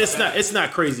 It's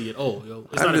not crazy at all, yo.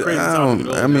 It's not a crazy topic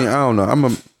at all. I mean, I don't know.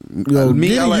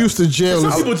 Getting used to jail.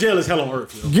 Some people jail is hell on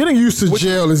earth, yo. Getting used to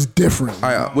jail is different.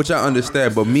 Which I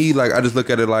understand, but me, like, I just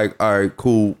look at it like, all right,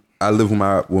 cool. I live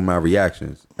with my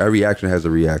reactions. Every reaction has a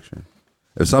reaction.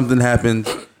 If something happens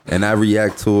and I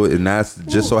react to it and that's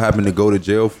just so happen to go to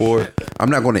jail for it, I'm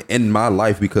not going to end my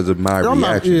life because of my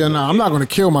reaction. I'm not going to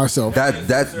kill myself.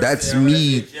 That's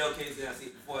me.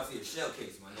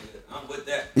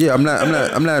 Yeah, I'm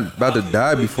not about to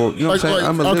die before. You know what I'm saying?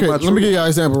 I'm gonna live my truth. Let me give you an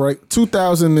example. Right,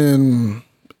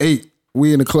 2008,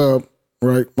 we in the club.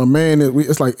 Right, my man.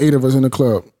 It's like 8 of us in the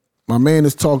club. My man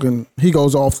is talking. He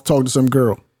goes off to talk to some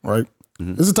girl. Right.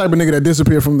 Mm-hmm. This is the type of nigga that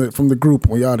disappeared from the group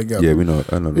when y'all together. Yeah, we know.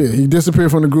 I know. Yeah, he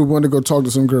disappeared from the group, wanted to go talk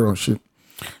to some girl and shit.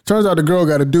 Turns out the girl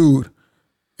got a dude,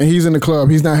 and he's in the club.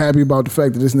 He's not happy about the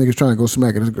fact that this nigga's trying to go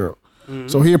smack at this girl. Mm-hmm.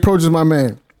 So he approaches my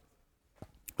man.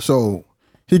 So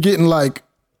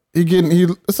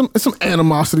it's some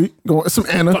animosity going. It's some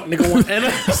Anna. Fuck nigga want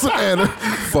Anna. Some Anna.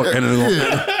 Fuck Anna.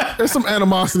 Yeah. There's some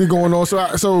animosity going on.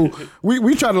 So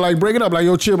we try to like break it up. Like,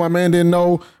 yo, chill. My man didn't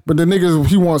know, but the niggas,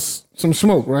 he wants some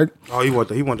smoke, right? Oh, he wants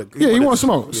smoke. Yeah.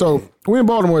 So we in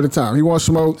Baltimore at the time. He wants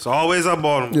smoke. It's always up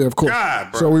Baltimore. Yeah, of course.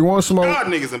 God, bro. So we want smoke. God,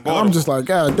 niggas in Baltimore. I'm just like,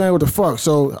 God damn, what the fuck?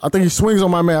 So I think he swings on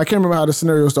my man. I can't remember how the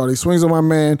scenario started. He swings on my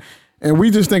man. And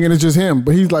we just thinking it's just him,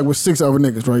 but he's like with 6 other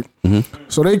niggas, right? Mm-hmm.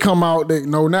 So they come out,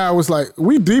 now it's like,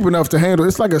 we deep enough to handle,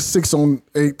 it's like a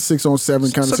 6-on-8,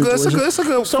 6-on-7 kind of situation. It's a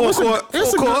good full court.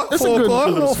 It's a good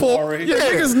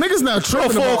niggas not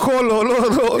tripping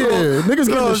about it. Niggas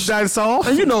getting dance off.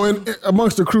 And you know,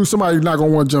 amongst the crew, somebody's not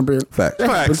gonna want to jump in.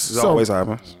 Facts. It always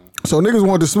happens. So niggas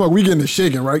want to smoke, we getting the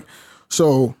shaking, right?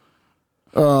 So,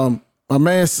 my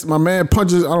man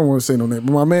punches, I don't want to say no name,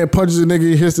 but my man punches a nigga,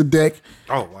 he hits the deck.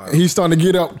 Oh, wow. He's starting to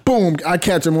get up. Boom. I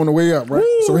catch him on the way up, right?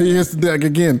 Woo. So he hits the deck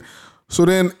again. So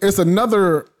then it's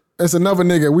another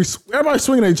nigga. Everybody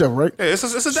swinging at each other, right? Yeah, it's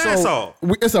a dance hall.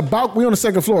 We on the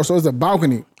second floor, so it's a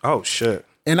balcony. Oh, shit.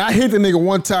 And I hit the nigga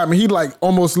one time, and he like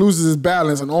almost loses his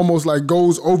balance and almost like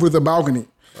goes over the balcony.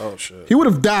 Oh, shit. He would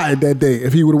have died that day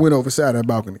if he would have went over side that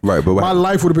balcony. Right, but my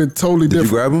life would have been totally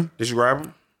different. Did you grab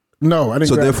him? No, I didn't.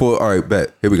 So therefore, all right,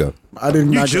 bet. Here we go. I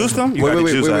didn't. You juiced him? Wait. I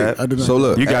did not. So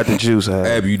look, you got the juice.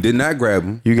 Ab, you did not grab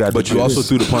him. But you also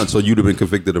threw the punch, so you'd have been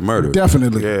convicted of murder.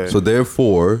 Definitely. Yeah. So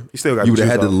therefore, you would have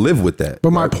had to live with that. But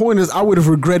my point is, I would have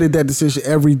regretted that decision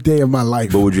every day of my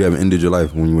life. But would you have ended your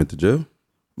life when you went to jail?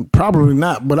 Probably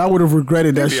not. But I would have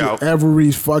regretted that shit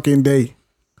every fucking day,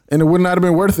 and it would not have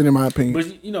been worth it in my opinion.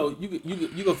 But you know,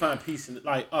 you go find peace in it.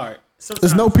 Like, all right,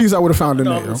 there's no peace I would have found in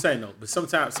there. I'm saying no, but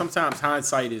sometimes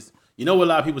hindsight is. You know what a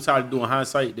lot of people try to do in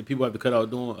hindsight that people have to cut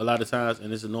out doing a lot of times,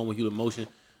 and it's a normal human emotion.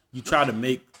 You try to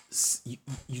make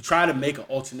an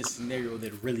alternate scenario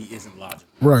that really isn't logical,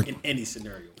 right? In any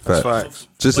scenario. Facts.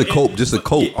 Just a cope.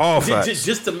 All facts.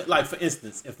 Just to, like, for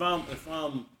instance, if I'm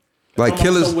like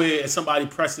killers somewhere and somebody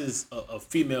presses a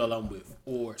female I'm with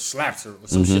or slaps her or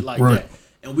some shit like that,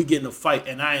 and we get in a fight,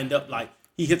 and I end up like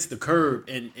he hits the curb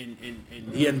and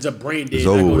he ends up brain dead. And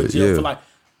I go to jail for like.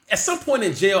 At some point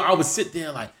in jail, I would sit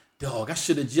there like, dog, I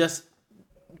should have just.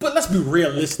 But let's be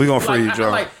realistic. We gonna free you,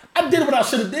 Joe. I did what I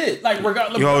should have did. Like,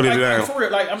 regardless, you hold it down. For real.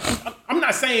 Like, I'm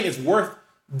not saying it's worth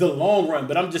the long run,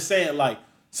 but I'm just saying like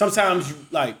sometimes you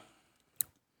like.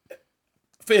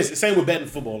 For instance, same with betting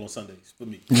football on Sundays for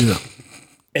me. Yeah.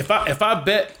 If I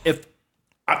bet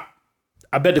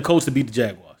the Colts to beat the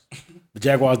Jaguars. The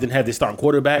Jaguars didn't have their starting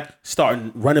quarterback,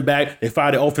 starting running back. They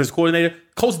fired their offensive coordinator.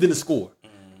 Colts didn't score.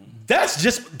 That's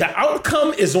just the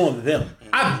outcome is on them.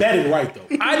 I bet it right though.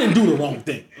 I didn't do the wrong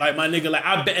thing. Like my nigga, like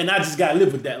I bet, and I just gotta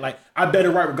live with that. Like I bet it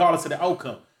right regardless of the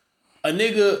outcome. A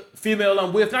nigga, female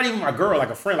I'm with, not even my girl, like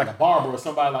a friend, like a barber or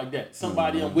somebody like that.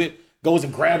 Somebody I'm with goes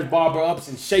and grabs barber ups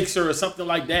and shakes her or something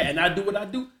like that, and I do what I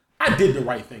do. I did the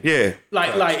right thing. Yeah.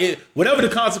 Like whatever the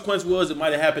consequence was, it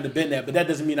might have happened to been that, but that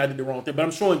doesn't mean I did the wrong thing. But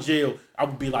I'm sure in jail, I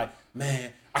would be like,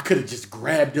 man, I could have just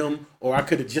grabbed him, or I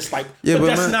could have just like. Yeah, but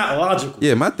that's not logical.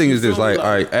 Yeah, my thing is this: like, all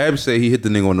right, Ab said he hit the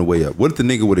nigga on the way up. What if the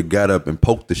nigga would have got up and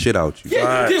poked the shit out you?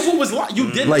 Yeah, you did what was you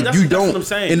did. Like that's, you don't. That's what I'm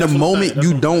saying. In the moment,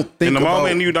 you don't think. In the about,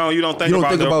 moment, you don't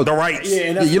think about the rights.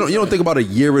 Yeah, you don't think about a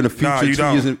year in the future. No, you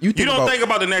don't. You don't think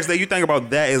about the next day. You think about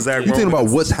that exact. You think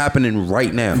about what's happening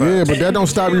right now. Yeah, but that don't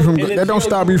stop you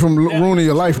from ruining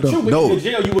your life though. No, in the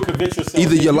jail you would convince yourself.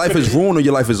 Either your life is ruined or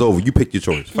your life is over. You pick your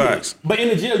choice. Facts. But in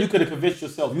the jail you could have convinced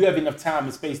yourself. You have enough time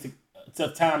and space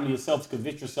tough time to yourself to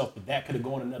convince yourself that could have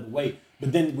gone another way.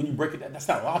 But then when you break it down, that's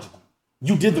not logical.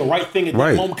 You did the right thing at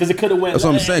that moment because it could have went. That's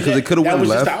what I'm saying, because it could have went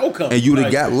left, and you'd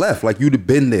have got left. Like, you'd have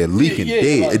been there leaking,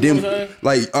 dead. Like, and then,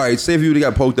 like, all right, say if you would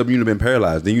have got poked up, you'd have been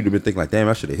paralyzed. Then you'd have been thinking like, damn,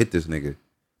 I should have hit this nigga.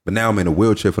 But now I'm in a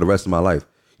wheelchair for the rest of my life.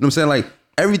 You know what I'm saying? Like,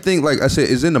 everything, like I said,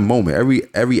 is in the moment.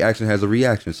 Every action has a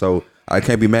reaction. So I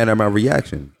can't be mad at my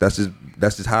reaction. That's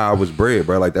just how I was bred,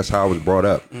 bro. Like, that's how I was brought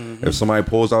up. Mm-hmm. If somebody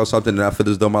pulls out something and I feel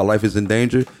as though my life is in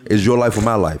danger, it's your life or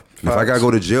my life. If I gotta go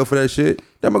to jail for that shit,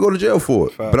 then I'm gonna go to jail for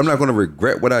it. But I'm not gonna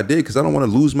regret what I did because I don't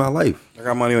want to lose my life. I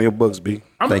got money on your books, B.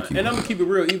 Thank you. And I'm gonna keep it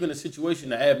real. Even the situation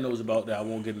that Ab knows about that I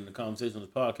won't get into the conversation on this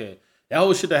podcast. That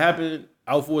whole shit that happened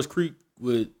out Forest Creek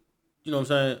with, you know what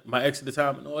I'm saying, my ex at the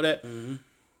time and all that. Mm-hmm.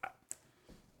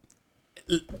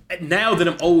 Now that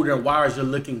I'm older and wiser,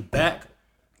 looking back,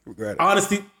 regret it.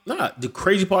 Honestly, the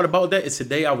crazy part about that is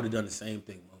today I would have done the same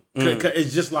thing.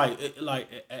 It's just like it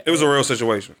was a real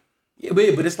situation. Yeah,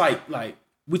 but it's like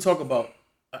we talk about.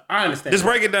 I understand. Just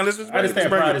break it down. I understand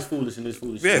pride is foolish and this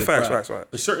foolish. Yeah, facts.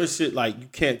 But certain shit like you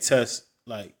can't test.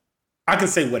 Like, I can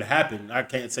say what happened. I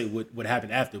can't say what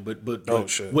happened after. But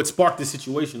what sparked the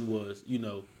situation was, you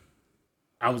know,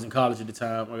 I was in college at the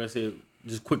time. Like I said,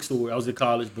 just quick story. I was in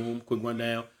college. Boom, quick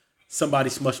rundown.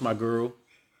 Somebody smushed my girl,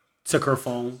 took her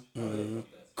phone,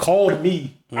 called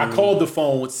me. I called the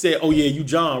phone, said, "Oh yeah, you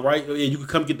John, right? Oh yeah, you could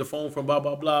come get the phone from blah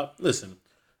blah blah." Listen,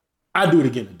 I'd do it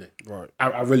again today. Right.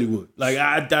 I really would. Like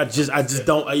I just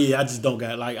don't. Yeah, I just don't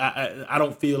got. Like I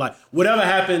don't feel like whatever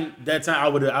happened that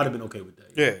time. I'd have been okay with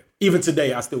that. Yeah. Even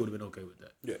today, I still would have been okay with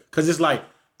that. Yeah. Because it's like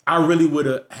I really would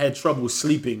have had trouble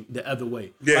sleeping the other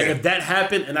way. Yeah. Like if that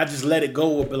happened and I just let it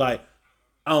go, it would be like,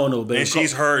 I don't know, babe. And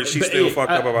she's hurt. She's still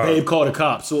fucked up about it. Babe, call the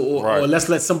cops, or let's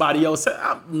let somebody else say,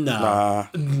 nah.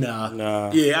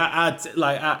 Yeah,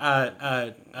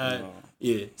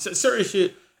 yeah. Certain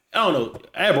shit. I don't know.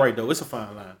 Ab right though. It's a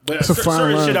fine line. But It's a fine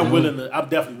certain line, shit man. I'm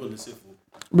definitely willing to sit for.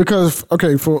 Because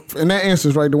and that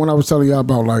answers right, the one I was telling y'all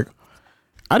about, like,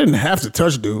 I didn't have to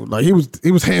touch dude. Like, he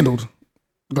was handled.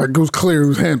 Like, it was clear he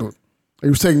was handled. He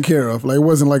was taken care of. Like, it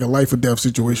wasn't like a life or death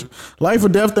situation. Life or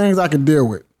death things I could deal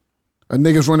with. A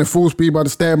nigga's running full speed about to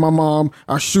stab my mom.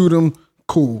 I shoot him.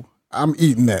 Cool. I'm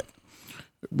eating that.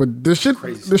 But this shit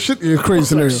is crazy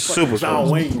scenario. Super John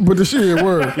Wayne. But the shit is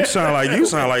word. You sound like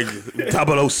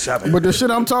 007. But the shit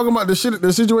I'm talking about, the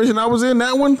situation I was in,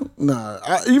 that one, nah.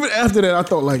 Even after that, I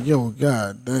thought like, yo,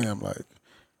 god damn, like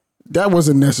that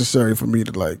wasn't necessary for me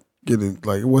to like get in.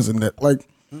 Like, it wasn't that. Like,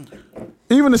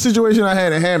 even the situation I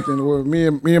had in Hampton, where me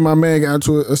and my man got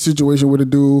into a situation with a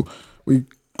dude, we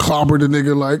clobbered the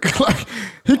nigga like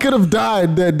he could have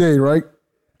died that day, right?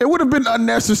 It would have been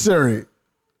unnecessary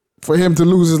for him to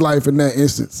lose his life in that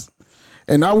instance.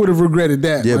 And I would have regretted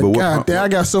that. Yeah, like, but God damn, I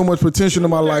got so much potential in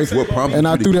my life, and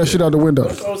I threw that shit out the window.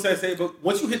 That's what I was saying. But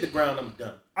once you hit the ground, I'm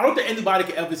done. I don't think anybody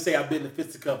can ever say I've been in a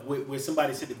fisticuff where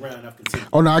somebody's hit the ground and I've continued.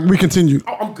 Oh no, we continued.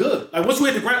 I'm good. Like once you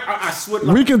hit the ground, I swear.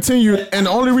 We continued, and the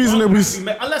only reason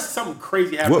that unless something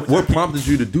crazy happened. What prompted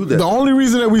you to do that? The only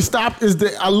reason that we stopped is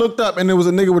that I looked up and there was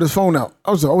a nigga with his phone out.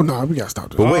 I was like, oh no, we gotta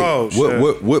stop this. But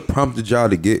wait, what prompted y'all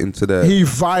to get into that? He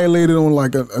violated on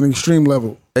like an extreme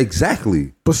level.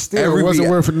 Exactly. But still, it wasn't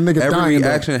worth for the nigga dying. Every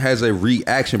reaction has a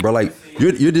reaction, bro. Like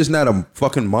you're just not a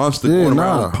fucking monster going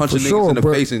around punching niggas in the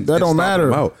face and that don't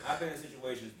matter. I've been in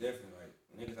situations different. Like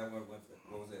niggas I went with,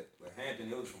 what was it? With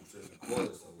Hampton, it was from certain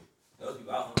quarters. So those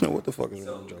people out. What the fuck is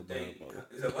wrong with Joe?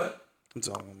 Is that what? It's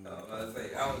all I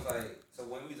was like, so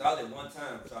when we was out there one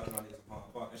time, shout out to my niggas from Palm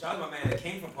Park, and shout out to my man that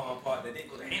came from Palm Park that didn't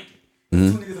go to Hampton.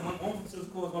 Two niggas, one from certain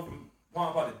quarters, one from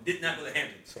Palm Park that did not go to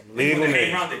Hampton. They just want to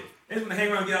hang around there. They just want to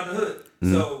hang around and get out the hood.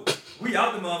 So we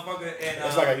out the motherfucker, and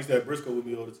that's like I used to have Briscoe with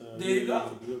me all the time. There you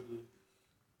go.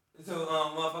 So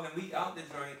motherfucking we out the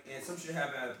joint, and some shit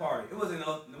happened at a party. It wasn't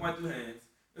no one through hands.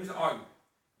 It was an argument.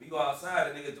 We go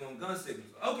outside, the nigga doing gun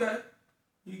signals. Okay.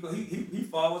 He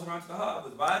follows around to the hub.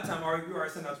 But by the time we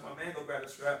already sent out to my man, go grab the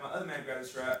strap. My other man grabbed the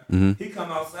strap. He come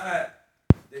outside.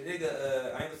 The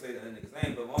nigga, I ain't gonna say the other nigga's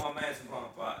name, but one of my mans from Palm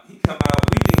Park, he come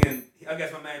out. We thinking, I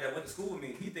guess my man that went to school with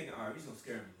me, he thinking, all right, he's gonna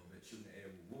scare him a little bit, shooting the air.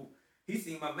 Woo. He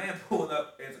seen my man pulled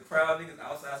up. There's a crowd of niggas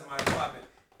outside somebody's apartment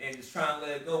and just trying to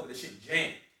let it go, but the shit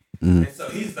jammed. And so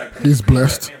he's like, he's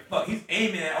blessed. Man, fuck. He's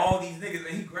aiming at all these niggas,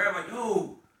 and he grabbed like,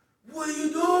 yo, what are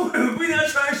you doing? We not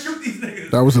trying to shoot these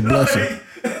niggas. That was a blessing.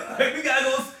 Like we gotta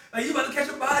go. Like you about to catch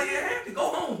a body in Hampton. Go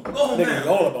home. Go home Niggas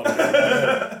now. all about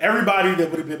it. Everybody that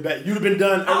would have been back, you'd have been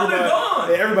done.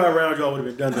 Everybody around y'all would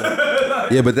have been done.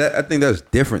 Yeah, but I think that's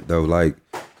different though. Like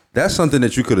that's something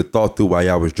that you could have thought through while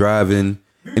y'all was driving.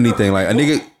 Anything like a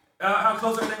nigga. How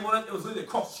close everything was? It was literally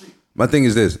across the street. My thing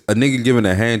is this: a nigga giving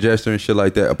a hand gesture and shit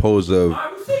like that, opposed to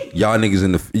y'all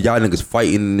niggas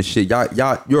fighting and the shit.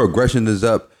 Y'all, your aggression is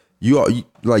up. You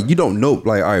don't know.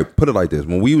 Like, all right, put it like this: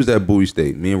 when we was at Bowie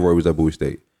State, me and Roy was at Bowie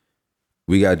State.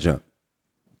 We got jumped.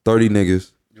 30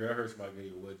 niggas. Yeah, I heard somebody give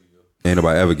you a wedgie, yo. Ain't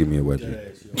nobody ever give me a wedgie.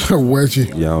 A wedgie.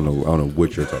 Yeah, I don't know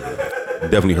what you're talking about.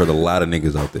 Definitely heard a lot of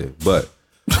niggas out there, but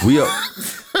we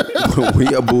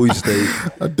up Bowie State.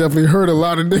 I definitely heard a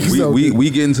lot of niggas out there. We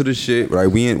get into the shit, right?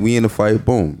 We in the fight,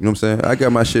 boom. You know what I'm saying? I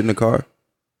got my shit in the car.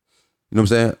 You know what I'm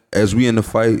saying? As we in the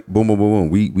fight, boom, boom, boom,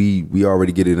 boom. We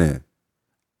already get it in.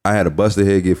 I had a busted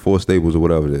head, get 4 staples or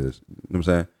whatever it is. You know what I'm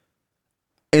saying?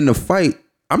 In the fight,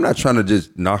 I'm not trying to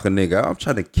just knock a nigga out. I'm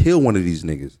trying to kill one of these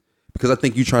niggas because I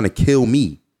think you trying to kill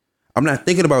me. I'm not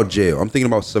thinking about jail. I'm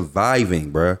thinking about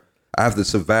surviving, bruh. I have to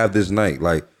survive this night.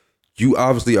 Like, you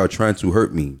obviously are trying to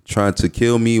hurt me, trying to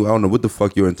kill me. I don't know what the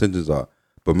fuck your intentions are,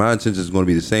 but my intentions is going to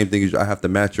be the same thing as you. I have to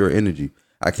match your energy.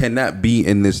 I cannot be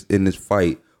in this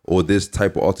fight or this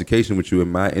type of altercation with you and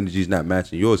my energy is not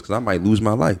matching yours because I might lose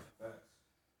my life. You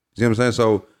see what I'm saying?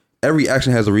 So every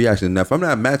action has a reaction. Now, if I'm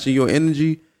not matching your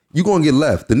energy, you gonna get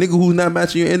left. The nigga who's not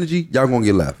matching your energy, y'all gonna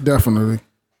get left. Definitely.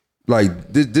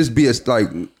 Like this BS. Like,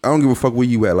 I don't give a fuck where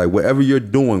you at. Like, whatever you're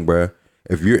doing, bruh.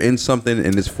 If you're in something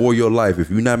and it's for your life, if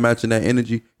you're not matching that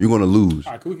energy, you're gonna lose.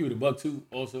 All right, can we keep it a buck too?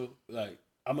 Also, like,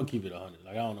 I'm gonna keep it 100.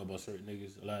 Like, I don't know about certain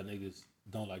niggas. A lot of niggas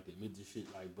don't like to admit this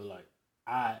shit. Like, but like,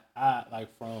 I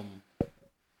like from. I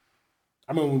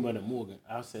remember when we went to Morgan.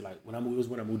 I would say like when I moved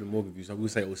to Morgan View. So we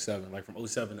would say 07. Like from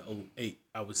 07 to 08,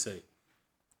 I would say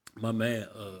my man.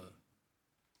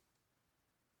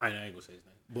 I ain't gonna say his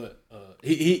name, but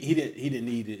he didn't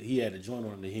need it. He had a joint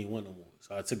on him that he ain't want no more.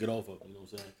 So I took it off of him. You know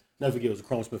what I'm saying? Never forget, it was a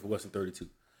Chrome Smith for Western 32.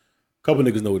 Couple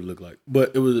niggas know what it looked like,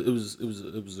 but it was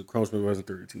a Chrome Smith Western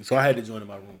 32. So I had the joint in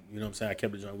my room. You know what I'm saying? I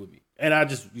kept the joint with me, and I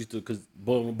just used to, because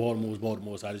Baltimore was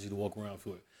Baltimore, so I just used to walk around for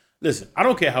it. Listen, I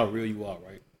don't care how real you are,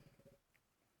 right?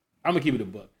 I'm gonna keep it a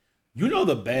buck. You know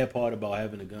the bad part about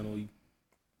having a gun on you?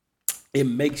 It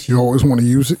makes you always want to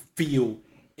use it. Feel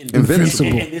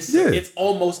invincible. And it's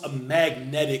almost a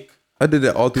magnetic. I did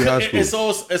that all through high school.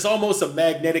 It's almost a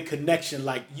magnetic connection.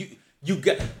 Like you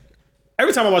got.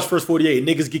 Every time I watch First 48,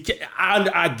 niggas get.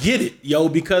 I get it, yo,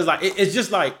 because like it's just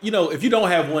like, you know, if you don't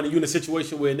have one and you're in a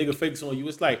situation where a nigga fakes on you,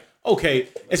 it's like, okay,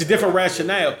 it's a different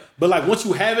rationale. But like once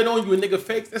you have it on you, a nigga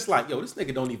fakes, it's like, yo, this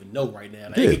nigga don't even know right now.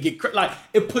 Like, it can get like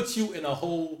it puts you in a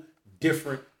whole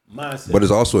different mindset. But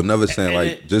it's also another saying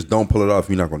like, just don't pull it off.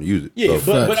 You're not going to use it. Yeah,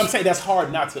 so. but I'm saying that's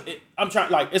hard not to. I'm trying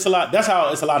like it's a lot. That's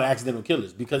how it's a lot of accidental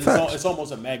killers because it's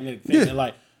almost a magnetic thing. Yeah. And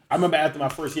like I remember after my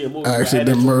first year of movie,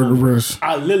 accident murderers.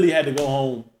 I literally had to go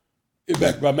home.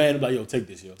 Back, my man, like, yo, take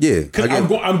this, yo. Yeah, because I'm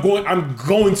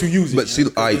going to use it. But see,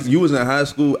 you was in high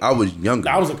school. I was younger.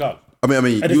 I was in college. I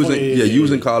mean, you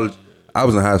was in college. I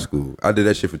was in high school. I did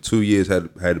that shit for 2 years. Had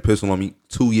a pistol on me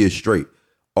 2 years straight,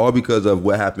 all because of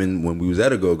what happened when we was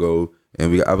at a go-go.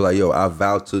 And I was like, yo, I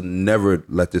vowed to never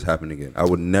let this happen again. I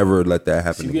would never let that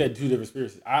happen. See, we had 2 different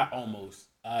experiences. I almost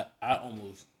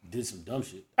did some dumb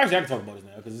shit. Actually, I can talk about this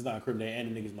now because it's not incriminating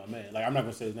and the nigga's my man. Like, I'm not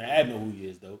gonna say his name. I know who he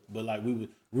is though. But like, we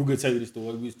were gonna tell you the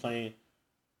story. We was playing.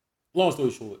 Long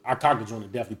story short, I cocked the joint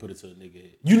and definitely put it to the nigga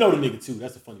head. You know the nigga too.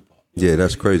 That's the funny part. Yeah,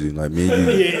 that's crazy. Like me and you.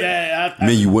 Me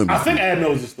and you wouldn't. I think Ad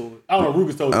knows the story. I don't know.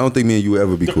 Ruger's told. I don't think me and you would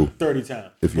ever be cool 30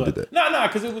 times if you did that. No,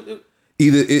 because it was.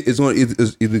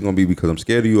 It's either gonna be because I'm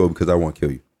scared of you or because I want to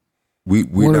kill you.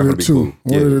 We're not gonna be cool.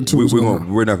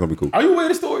 We're not gonna be cool. Are you aware of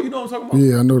the story? You know what I'm talking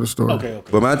about? Yeah, I know the story. Okay.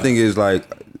 But my thing is like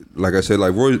I said,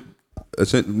 like Roy,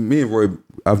 me and Roy,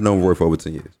 I've known Roy for over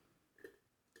 10 years.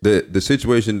 The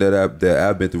situation that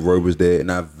I've been through, Roy was there,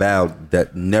 and I vowed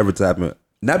that never to happen.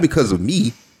 Not because of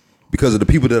me, because of the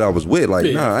people that I was with. Like,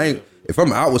 I ain't. If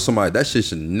I'm out with somebody, that shit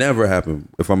should never happen.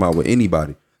 If I'm out with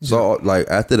anybody. So like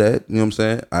after that, you know what I'm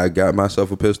saying? I got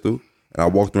myself a pistol. And I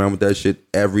walked around with that shit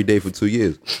every day for 2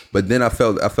 years. But then I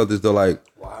felt as though like,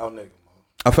 wow, nigga.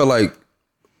 I felt like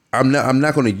I'm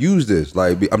not gonna use this.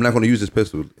 Like I'm not gonna use this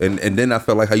pistol. And then I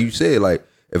felt like how you said, like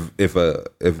if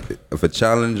a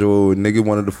challenge or a nigga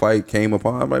wanted to fight came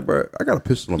upon, I'm like, bro, I got a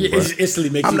pistol on me. Yeah, it instantly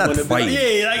makes I'm you not want to fighting.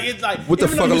 Like it's like what the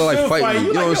fuck I look like fighting?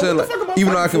 You know what I'm saying? Like,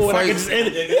 even though I can fight, I can just end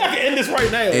it. I can end this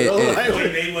right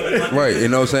now. Right, you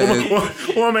know what I'm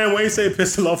saying? One man Wayne say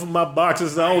pistol off of my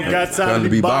boxes. I don't got time to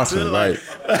be boxing. Right.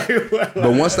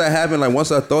 But once that happened, like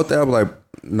once I thought that, I was like,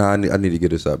 nah, I need to get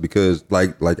this up because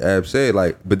like Ab said,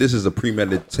 like, but this is a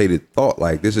premeditated thought.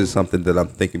 Like this is something that I'm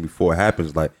thinking before it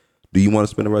happens. Like, do you want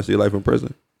to spend the rest of your life in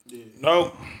prison?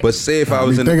 No. But say if I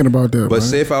was thinking about that. But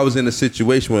say if I was in a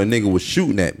situation where a nigga was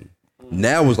shooting at me,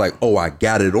 now it was like, oh, I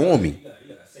got it on me.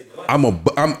 I'm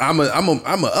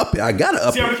a up it. I gotta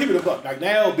up See, I'm it. gonna keep it a buck. Like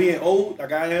now, being old,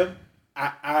 like I am,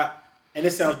 I and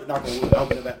it sounds not gonna work,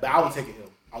 but I would take a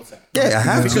hill outside. Yeah, I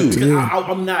have Because to.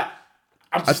 I'm not.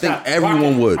 I'm just think not everyone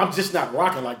rocking. would. I'm just not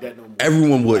rocking like that no more.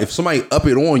 Everyone would. If somebody up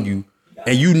it on you,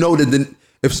 and you know that then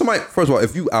if somebody, first of all,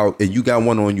 if you out and you got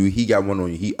one on you, he got one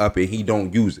on you, he up it, he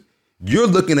don't use it. You're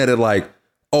looking at it like,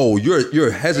 oh,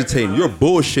 you're hesitating, you're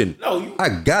bullshitting. No, I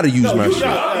gotta use my shit.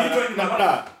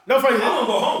 Nah. No, funny. I'm gonna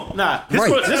go home. Nah,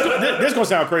 this gonna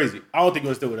sound crazy. I don't think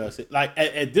you're still with us. Like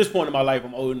at this point in my life,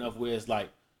 I'm old enough where it's like,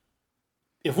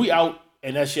 if we out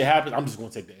and that shit happens, I'm just gonna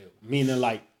take the L. Meaning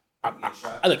like, I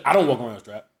don't walk around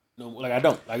strapped. No, like I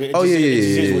don't. Like it just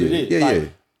is what it is. Yeah, like, yeah.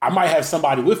 I might have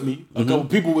somebody with me, a couple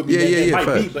people with me that might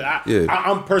facts. be, but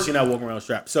I'm personally not walking around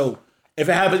strapped. So if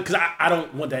it happens, because I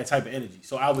don't want that type of energy,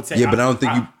 so I would take. Yeah, but I don't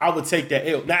think I would take that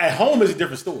L. Now at home is a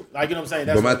different story. Like you know what I'm saying.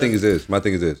 That's But my thing is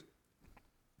this.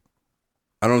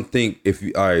 I don't think if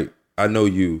you, all right, I know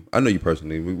you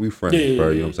personally. We friends, bro.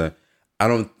 You know what I'm saying? I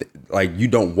don't like you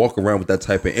don't walk around with that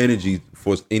type of energy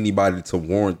for anybody to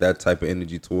warrant that type of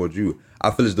energy towards you. I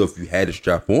feel as though if you had a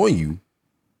strap on you,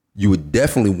 you would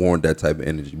definitely warrant that type of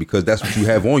energy because that's what you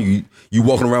have on you. You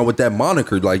walking around with that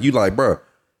moniker, like you like, bro.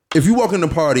 If you walk in the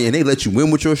party and they let you win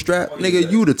with your strap,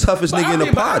 nigga, you the toughest nigga in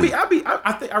the party.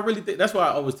 I really think that's why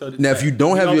I always tell this. Now, if you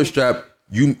don't have your strap,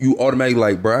 you automatically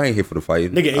like, bro, I ain't here for the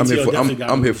fight. Nigga,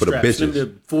 I'm here for the bitches.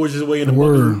 The forges away in the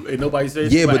bunker, and nobody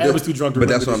says. Yeah, I was too drunk to but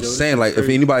that's what I'm saying. Like, if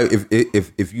anybody,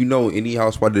 if you know any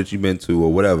house party that you've been to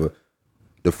or whatever,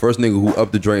 the first nigga who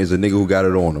upped the drain is a nigga who got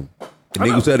it on him. The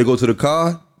nigga who said to go to the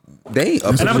car, they ain't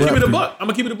up. And I'm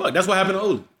gonna keep it a buck. That's what happened to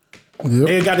Oli. Yep.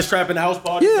 They got the strap in the house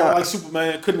party. Yeah. Like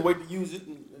Superman, couldn't wait to use it.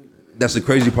 That's the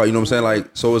crazy part. You know what I'm saying? Like,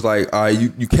 so it's like, all right,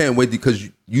 you can't wait because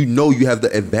you know you have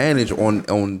the advantage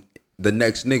on the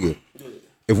next nigga.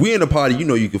 If we in a party, you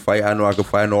know you can fight. I know I can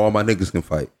fight. I know all my niggas can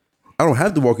fight. I don't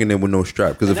have to walk in there with no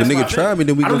strap because if a nigga try me,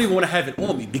 then we. I don't even want to have it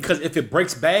on me because if it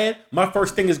breaks bad, my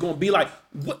first thing is going to be like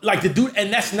the dude,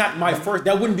 and that's not my first.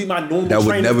 That wouldn't be my normal. That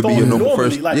would never be your normal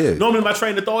first. Like yeah. Normally my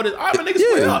train of thought is, all right, my niggas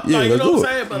square up. Yeah, like, you know what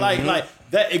I'm saying? But like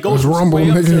that, it goes from rumble,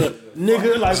 square up nigga. to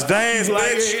nigga, like Dance,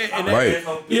 bitch. Right.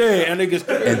 Yeah, and niggas.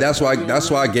 And that's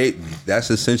why I gave. That's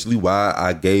essentially why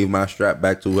I gave my strap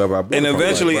back to whoever I bought. And it from.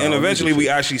 eventually, we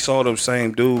actually saw them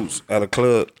same dudes at a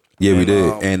club. Yeah, we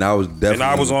did, and I was definitely. And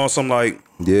I was on some like.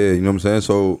 Yeah, you know what I'm saying.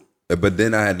 So, but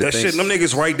then I had to that shit. Them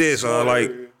niggas right there. So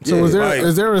like. So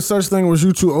is there a such thing as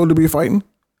you too old to be fighting?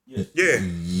 Yeah.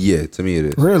 Yeah, to me it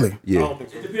is. Really? Yeah. It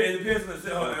depends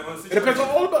on the situation. It depends on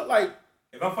all about like.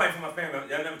 If I'm fighting for my family,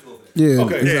 y'all never too old for that. Yeah.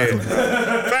 Okay. Exactly.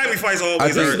 Family fights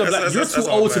always think- hurt. You're too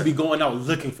old to be going out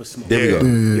looking for smoke. There we go.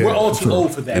 Yeah. We're all too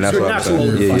old for that. And that's You're what I'm not too saying.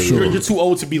 old to Yeah, fight. yeah, yeah. You're too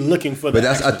old to be looking for that. But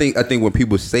that's I think when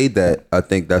people say that, I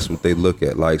think that's what they look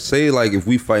at. Like, say like if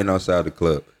we fighting outside the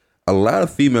club, a lot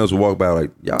of females will walk by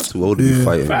like, y'all too old to be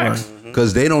fighting. Facts.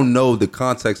 Because they don't know the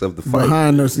context of the fight.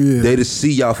 Behind us, yeah. They just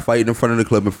see y'all fighting in front of the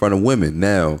club in front of women.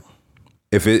 Now,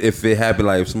 if it happened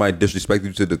like if somebody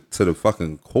disrespected you to the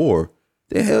fucking core,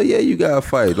 then hell yeah, you gotta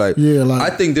fight. Like, I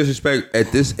think disrespect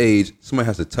at this age, somebody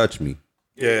has to touch me.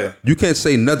 Yeah. You can't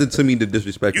say nothing to me to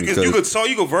disrespect me. You could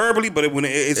verbally, but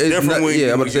it's different when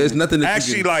I'm about to say it's nothing that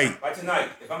actually you like. Like tonight,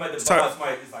 if I'm at the bar,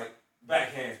 somebody is like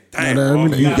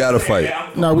backhand. you gotta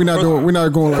fight. No, we're not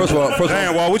going. First of all,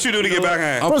 Damn, Wall, what you do to get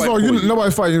backhand? First of all,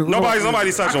 nobody's fighting.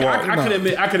 Nobody's touching Wall.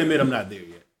 I can admit I'm not there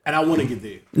yet, and I want to get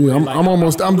there. Yeah, I'm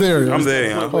there. I'm there.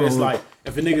 Yeah. But it's like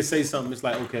if a nigga say something, it's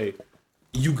like okay,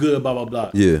 you good, blah blah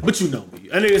blah. Yeah. But you know me.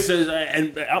 A nigga says,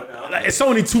 and it's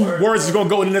only two words is gonna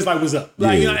go, and then it's like, what's up?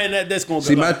 Like, you know, and that's gonna go.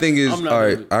 See, my thing is, all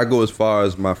right, I go as far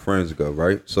as my friends go,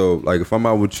 right? So, like, if I'm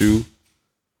out with you,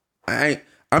 I'm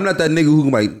not that nigga who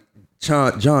like,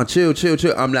 John, chill.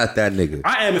 I'm not that nigga.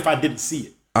 I am if I didn't see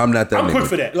it. I'm not that nigga. I'm quick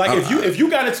for that. Like, if you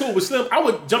got into it with Slim, I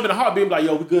would jump in a heartbeat and be like,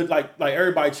 yo, we good, like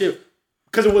everybody chill.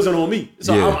 Because it wasn't on me.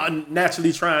 So I'm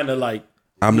naturally trying to, like,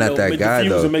 I'm not that guy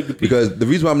though, because the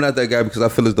reason why I'm not that guy because I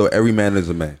feel as though every man is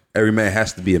a man. Every man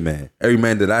has to be a man. Every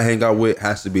man that I hang out with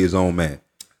has to be his own man.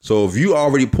 So if you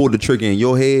already pulled the trigger in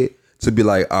your head to be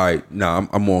like, all right, nah,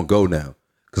 I'm on go now.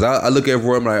 Because I look at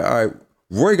Roy, I'm like, all right,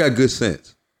 Roy got good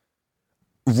sense.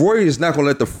 Roy is not gonna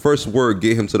let the first word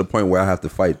get him to the point where I have to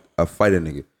fight a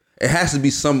nigga. It has to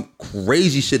be some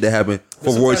crazy shit that happened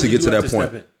for Roy to get to that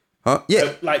point. Huh?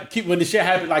 Yeah. Like when the shit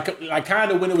happened, like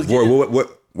kind of when it was. Roy,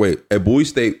 what? Wait, at Bowie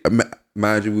State,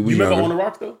 mind you, we was you remember younger. On the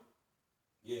Rocks though?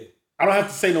 Yeah. I don't have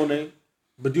to say no name,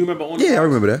 but do you remember On the Rocks? Yeah, I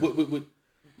remember that. With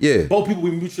yeah. Both people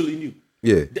we mutually knew.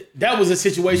 Yeah. That was a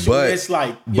situation where it's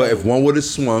like. But if one would have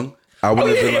swung, I would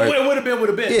have been like. It would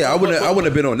have been. Yeah, I wouldn't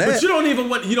have been on that. But you don't even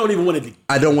want to.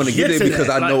 I don't want to get there because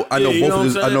I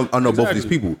know both of these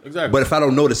people. Exactly. But if I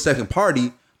don't know the second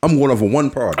party, I'm going over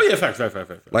one party. Oh yeah, facts.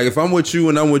 Like if I'm with you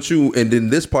and I'm with you, and then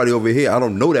this party over here, I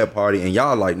don't know that party, and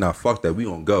y'all like, nah, fuck that, we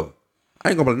gonna go. I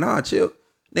ain't gonna be like, nah, chill,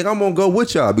 nigga, I'm gonna go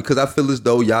with y'all because I feel as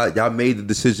though y'all made the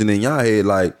decision in y'all head.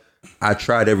 Like I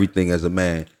tried everything as a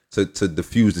man to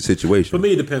diffuse the situation. For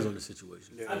me, it depends on the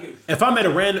situation. If I'm at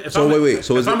a random, if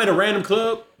I'm at a random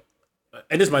club,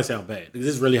 and this might sound bad because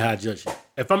this is really how I judge it.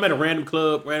 If I'm at a random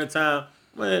club, random time,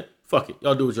 man, fuck it,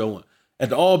 y'all do what y'all want. At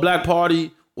the all black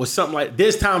party. Or something like.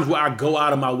 There's times where I go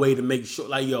out of my way to make sure,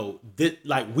 like, yo,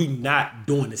 we not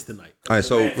doing this tonight. All right,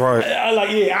 so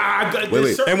right.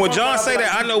 Wait. And when John say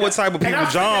that, I know what type of people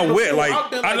John with. Like,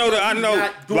 I know,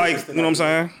 like, you know what I'm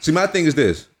saying? See, my thing is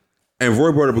this, and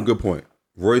Roy brought up a good point.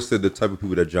 Roy said the type of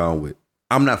people that John with.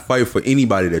 I'm not fighting for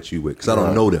anybody that you with because I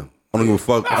don't know them. I don't give a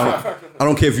fuck. I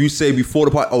don't care if you say before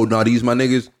the party, oh, no, these my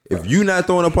niggas. If you not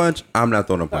throwing a punch, I'm not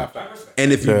throwing a punch.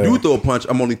 And if you do throw a punch,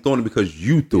 I'm only throwing it because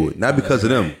you threw it, not because of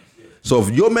them. So if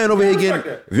your man over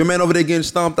here getting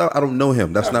stomped out, I don't know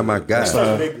him. That's not my guy. You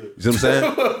know what I'm saying?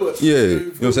 Yeah, you know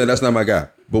what I'm saying? That's not my guy.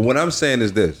 But what I'm saying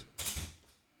is this.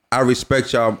 I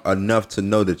respect y'all enough to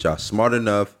know that y'all smart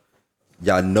enough.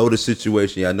 Y'all know the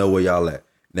situation. Y'all know where y'all at.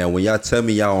 Now, when y'all tell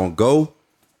me y'all on go,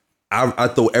 I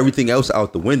throw everything else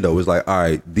out the window. It's like, all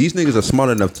right, these niggas are smart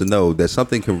enough to know that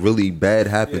something can really bad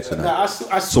happen tonight.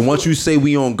 So once you say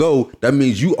we on go, that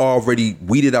means you already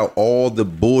weeded out all the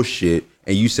bullshit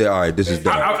and you say, all right, this is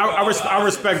done. I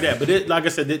respect that, but like I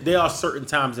said, there are certain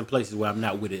times and places where I'm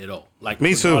not with it at all. Like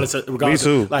me too. Me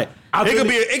too. Like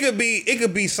it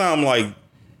could be something like.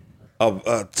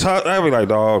 I'd be like,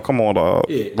 dog, come on, dog.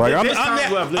 Yeah. Like I'm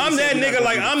that nigga.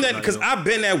 Like I'm that because I've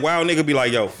been that wild nigga. Be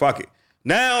like, yo, fuck it.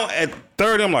 Now at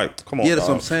 30, I'm like, come on. Yeah, that's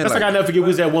dog. what I'm saying. That's like I never forget. We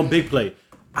was at one big play.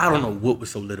 I don't know what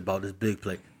was so lit about this big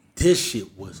play. This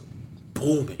shit was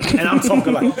booming, and I'm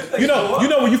talking like, you know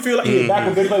when you feel like back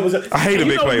when big play was. I hate a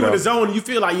big play though. though. In the zone, you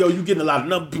feel like yo, you getting a lot of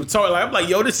numbers. People talking like I'm like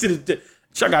yo, this shit is.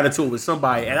 I got into it with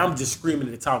somebody, and I'm just screaming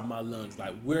at the top of my lungs,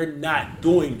 like, we're not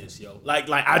doing this, yo. Like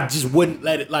I just wouldn't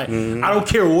let it, like, I don't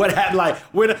care what happened, like,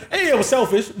 it was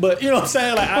selfish, but, you know what I'm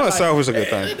saying? Like, selfish is a good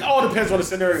thing. It all depends on the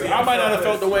scenario. I might not have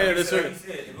felt the way in this. If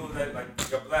it was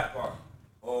like your black part,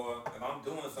 or if I'm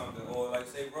doing something, or like,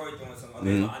 say, Roy doing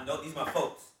something, I know these my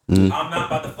folks. I'm not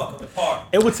about to fuck up the party.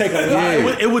 It would take a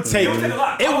lot. It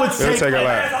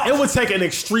would take an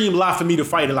extreme lot for me to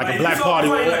fight in like a black party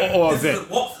or event.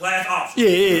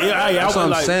 Yeah. That's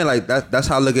what I'm saying. Like that's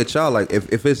how I look at y'all. Like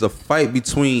if it's a fight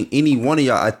between any one of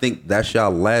y'all, I think that's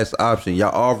y'all last option.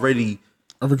 Y'all already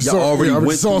went through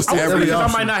every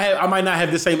option. I might not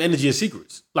have the same energy as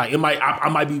Secrets. Like I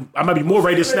might be more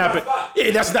ready to snap it.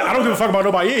 Yeah, I don't give a fuck about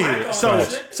nobody in here.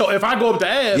 So if I go up to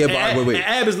Ab, and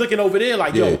Ab is looking over there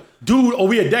like, yo, dude,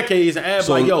 we at decades, and Ab's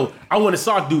like, yo, I want to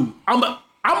sock dude. I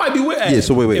might be with Ab. Yeah,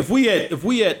 so wait. If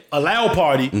we at a loud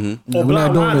party or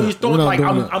Black Line, he's throwing like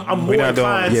I'm more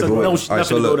inclined to know nothing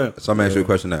to go down. So I'm asking you a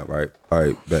question now, right? All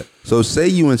right, bet. So say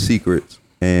you in Secrets.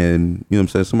 And you know what I'm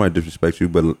saying, somebody disrespects you,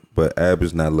 but Ab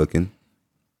is not looking,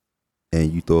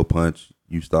 and you throw a punch,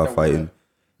 you start fighting,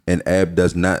 and Ab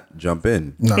does not jump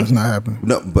in. No, it's not happening.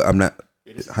 No, but I'm not.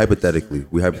 Hypothetically,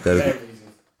 we're hypothetically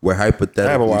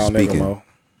speaking.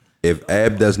 If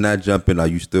Ab does not jump in, are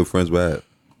you still friends with Ab?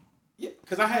 Yeah,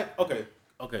 because I had okay.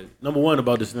 Number one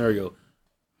about the scenario,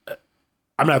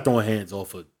 I'm not throwing hands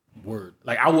off of word.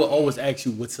 Like I will always ask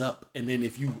you what's up, and then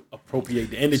if you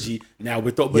appropriate the energy, now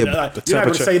we're you're not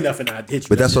gonna say nothing. I hit you.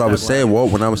 But that's what I was saying,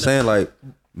 Walt. When I was saying like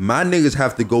my niggas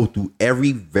have to go through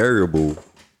every variable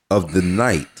of the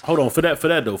night. Hold on for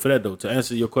that though. To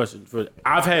answer your question,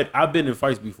 I've been in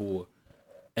fights before,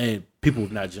 and people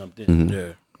have not jumped in. Mm-hmm.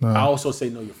 Yeah. I also say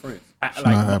know your friends.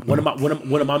 Like one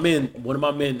of my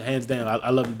men, hands down. I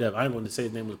love him to death. I ain't going to say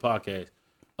his name on the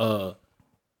podcast.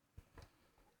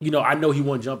 You know, I know he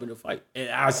won't jump in the fight. And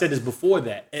I said this before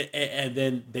that. And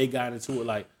then they got into it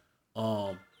like,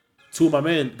 two of my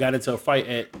men got into a fight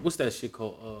at, what's that shit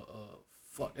called?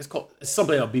 It's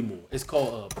something I'll be more. It's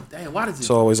called, damn, why does it? It's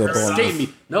always up on escape me.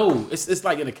 No, it's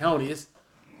like in the county. It's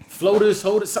floaters,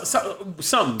 holders,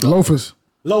 something.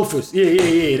 Loafers.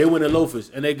 Yeah. They went to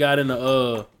Loafers and they got in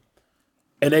a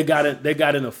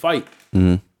fight.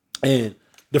 Mm-hmm. And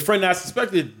the friend I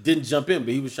suspected didn't jump in,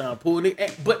 but he was trying to pull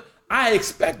it. But I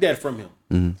expect that from him.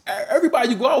 Mm-hmm. Everybody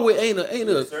you go out with ain't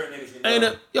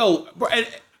a yo, bro.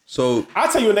 So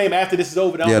I'll tell you a name after this is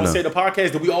over. I don't want to say the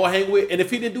podcast that we all hang with. And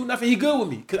if he didn't do nothing, he good with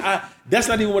me. Cause that's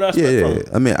not even what I expect from him.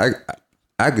 I mean,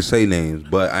 I could say names,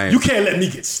 but you can't let me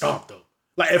get stomped though.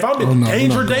 Like if I'm in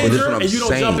danger, and you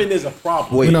don't jump in, there's a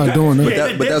problem. Wait, we're not doing that.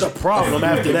 Yeah, there's a problem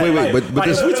after that. Wait, but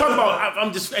this, if we talk about,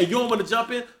 I'm just, and you don't want to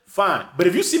jump in, fine. But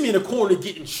if you see me in the corner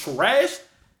getting trashed,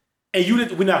 and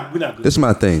we're not good. This is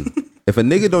my thing. If a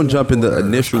nigga don't jump in the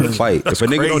initial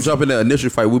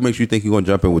fight, what makes you think you're gonna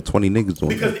jump in with 20 niggas on?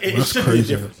 Because it should be a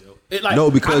difference, yo. Like, no,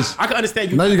 because I can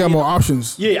understand you. Now you got more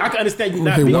options. Yeah, I can understand you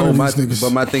not Okay, being. one of no, these niggas.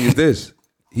 but my thing is this: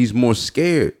 he's more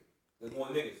scared.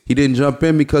 He didn't jump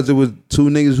in because it was 2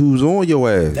 niggas who was on your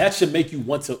ass. That should make you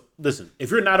want to listen. If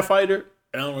you're not a fighter,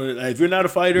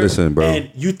 Listen, bro.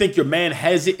 and you think your man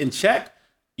has it in check,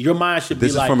 your mind should be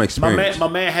This is like, from experience. my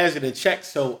man has it in check,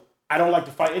 so I don't like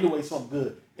to fight anyway, so I'm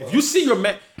good. If you see your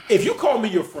man, if you call me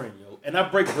your friend, yo, and I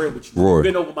break bread with you, Roy. you've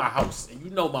been over my house, and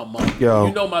you know my mom, Yo.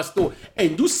 you know my store,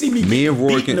 and you see me, Me and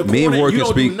Roy can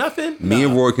speak. nothing. Me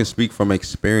and Roy can speak from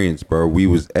experience, bro. We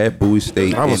was at Bowie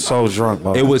State. I was and so drunk,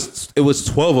 bro. It was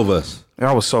 12 of us.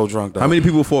 I was so drunk, though. How many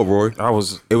people fought, Roy? It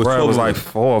was 12 of like us.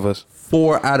 4 of us.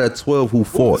 4 out of 12 who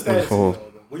fought.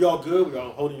 We y'all good? We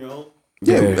y'all holding your own?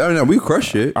 Yeah, I mean, we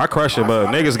crushed it. I crushed it, but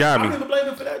niggas got I don't me. even blame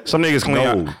him for that. Some niggas clean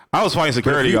No. out. I was fighting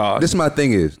security guards. This is my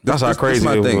thing is. That's how crazy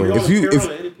my it thing. was.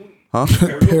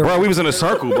 Bro, we was in a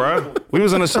circle, bro. We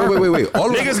was in a circle. Wait. All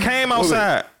of Niggas came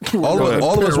outside. all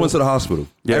of us went to the hospital.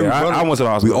 Yeah, I went to the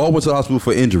hospital. We all went to the hospital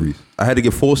for injuries. I had to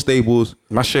get 4 staples.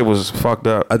 My shit was fucked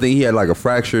up. I think he had like a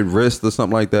fractured wrist or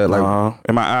something like that. Like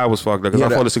And my eye was fucked up because Yeah, I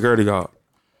fought that- the security guard.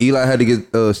 Eli had to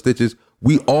get stitches.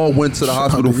 We all went to the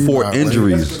hospital for Eli,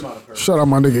 injuries. Shout out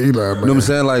my nigga Eli, man. You know what I'm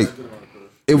saying? Like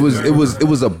it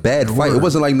was a bad fight. It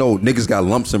wasn't like no niggas got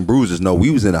lumps and bruises. No,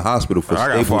 we was in the hospital for I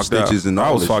got staples, fucked up. stitches, and all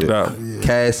I was that fucked shit. up.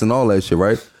 Casts and all that shit,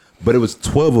 right? But it was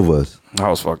 12 of us. I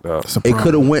was fucked up. It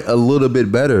could have went a little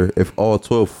bit better if all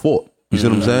 12 fought. You see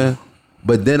what I'm saying?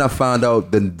 But then I found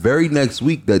out the very next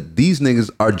week that these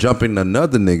niggas are jumping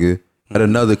another nigga at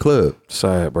another club.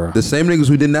 Sad, bro. The same niggas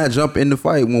who did not jump in the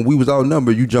fight when we was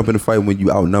outnumbered, you jump in the fight when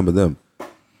you outnumber them.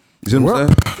 You see what I'm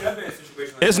saying?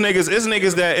 It's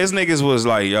niggas was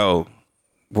like, yo,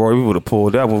 boy, we would have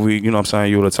pulled up when we, you know what I'm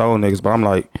saying, you would have told niggas, but I'm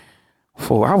like,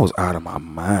 fool, I was out of my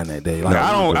mind that day. Like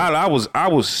I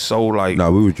was so like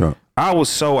No, we were drunk. I was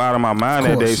so out of my mind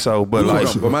that day. So, but like,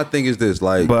 But my thing is this,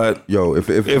 like, But yo, if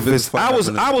this fight I was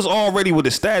happened- already with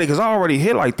the static because I already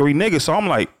hit like 3 niggas. So I'm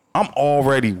like, I'm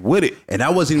already with it. and I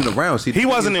wasn't even around. See, He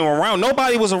wasn't even around.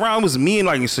 Nobody was around. It was me and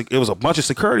like it was a bunch of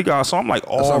security guards. So I'm like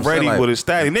what I'm saying, already like- with a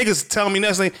static. Niggas telling me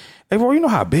next thing, hey bro, you know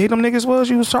how big them niggas was?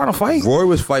 You was trying to fight. Roy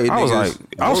was fighting I was niggas.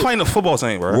 like, I was fighting the football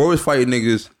team, bro. Roy was fighting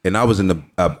niggas, and I was in the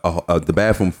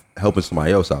bathroom helping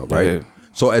somebody else out, right? Yeah.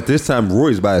 So at this time,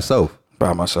 Roy's by himself.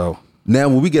 By myself. Now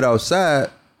when we get outside,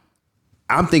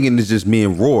 I'm thinking it's just me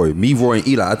and Roy, Roy, and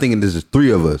Eli. I'm thinking this is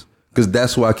 3 of us because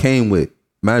that's who I came with.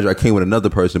 Mind you, I came with another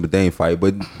person, but they ain't fight.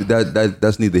 But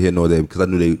that's neither here nor there because I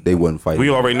knew they wasn't fighting. We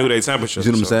already knew their temperature. You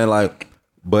see what I'm saying? Like,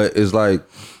 but it's like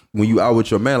when you out with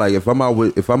your man. Like if I'm out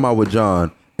with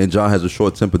John and John has a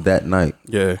short temper that night,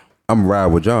 Yeah. I'm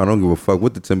riding with John. I don't give a fuck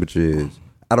what the temperature is.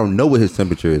 I don't know what his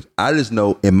temperature is. I just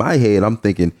know in my head I'm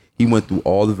thinking he went through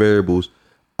all the variables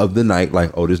of the night.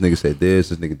 Like, oh, this nigga said this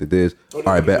nigga did this. All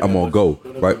right, bet I'm gonna go.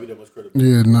 Right?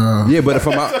 Yeah, nah. Yeah, but if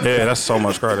I'm out, Yeah, that's so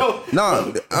much credit.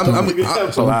 nah.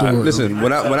 Listen,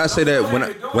 when I say that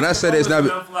when I say that it's not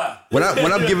when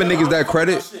I'm giving niggas that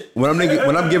credit when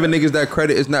I'm giving niggas that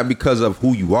credit it's not because of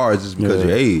who you are. It's just because of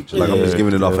your age. Like I'm just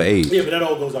giving it off of age. Yeah, but that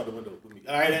all goes out the window for me.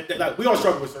 All right, like, we all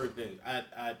struggle with certain things.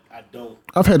 I don't.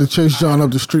 I've had to chase John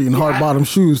up the street in hard bottom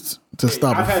shoes to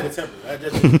stop I've him. had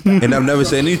the temper. And I've never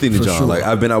said anything to For John. sure. Like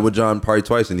I've been out with John probably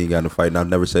twice and he got in a fight and I've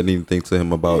never said anything to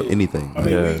him about anything. I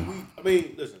mean, Yeah. I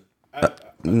mean, listen. You know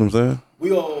what I'm saying?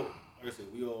 We all, like I said,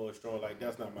 we all are strong. Like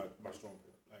that's not my strong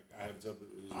point. Like I have temper.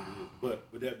 It is what it is. But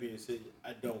with that being said,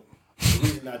 I don't. The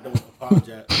reason I don't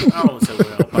apologize, I don't say when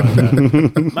I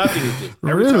apologize. My thing is this: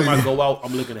 every Really? time I go out,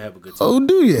 I'm looking to have a good time. Oh,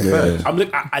 do you?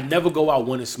 I never go out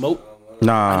wanting smoke.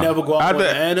 Nah. I never go out I wanting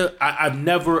did- Anna. I've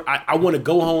never. I want to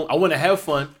go home. I want to have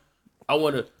fun. I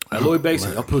want to. Like Lloyd Banks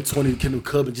said, I put 20 in the Kindle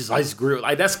Club and just ice grill.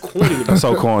 Like that's corny. That's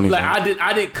so corny. Like man.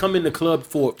 I didn't come in the club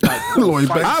for like. Lloyd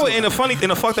fight. Banks.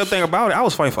 And the fucked up thing about it, I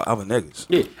was fighting for other niggas.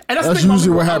 Yeah, and That's the thing about usually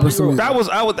me, what happens to me.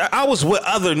 I was with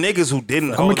other niggas who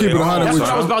didn't. I'ma keep it 100 That's with what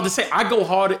I was you. about to say. I go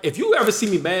harder. If you ever see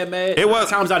me mad, It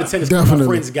was- 9 times out of 10, it's because my Definitely.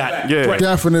 friends got it. Yeah. Right.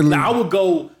 Definitely. Now, I would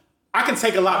go. I can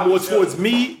take a lot more towards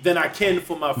me than I can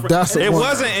for my friends. That's a- It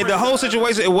wasn't in the whole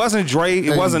situation. It wasn't Dre.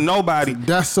 It wasn't nobody.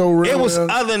 That's so real. It was man.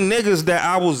 other niggas that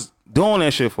I was doing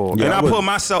that shit for. Yeah, and I I would- put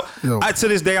myself, Yo. to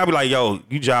this day, I be like, yo,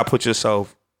 you just put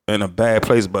yourself in a bad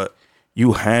place, but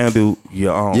you handle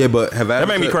your own. Yeah, but have I? That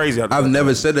made me crazy. I've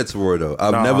never said that to Roy though.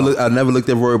 I've Nah. never looked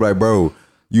at Roy like, bro,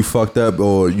 you fucked up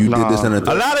or you did this and A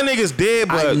that. lot of niggas did,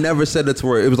 but I never said that to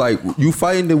her. It was like you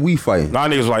fighting, then we fighting. a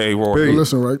lot of niggas like, hey, Roy. Well,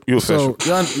 listen, right? You So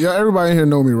official. y'all, everybody in here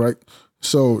know me, right?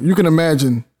 So you can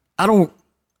imagine, I don't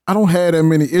have that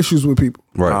many issues with people.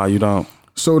 Right. Nah, you don't.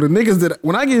 So the niggas that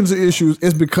when I get into issues,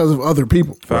 it's because of other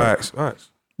people. Facts.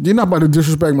 You're not about to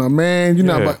disrespect my man. You're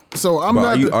not Yeah. about. So I'm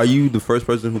But not. are you the first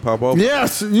person who pop off?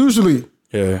 Yes, usually.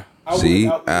 Yeah. See,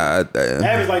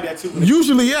 Abby's like that too.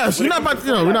 Usually, yes. You're not about.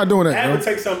 We're not doing that. Ab Bro. would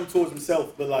take something towards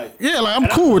himself, but like, Yeah, like I'm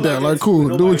and I cool feel with that. Like, cool.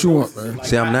 too. Do what you Nobody want, notices it. man. Like,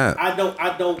 See, I'm not.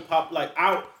 I don't pop like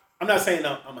I'm not saying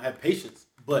I'm gonna have patience,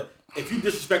 but if you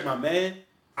disrespect my man,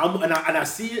 and I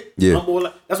see it. Yeah. I'm more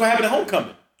like that's what happened at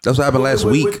homecoming. that's what happened last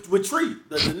week. with Tree.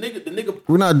 The nigga.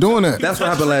 We're not doing that. That's what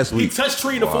happened last He week. touched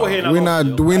Tree in the forehead. and We're I'm not-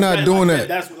 like, yo, we're not doing that.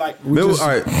 That's what, like. Remember, just- all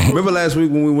right. Remember last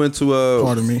week when we went to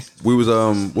Pardon me. we was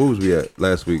where was we at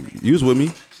last week? You was with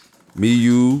me,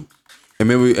 you, and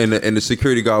remember, and the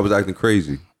security guard was acting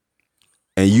crazy,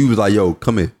 and you was like, "Yo,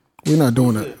 come here." We're not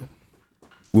doing that.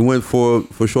 We went for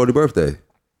Shorty birthday.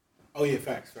 Oh yeah,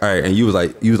 facts. All right, and you was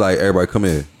like, everybody come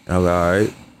in, and I was like, all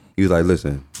right. He was like,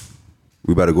 listen,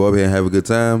 we better go up here and have a good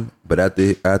time, but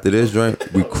after this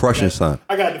joint, we crushing son.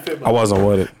 I got to defend my. I wasn't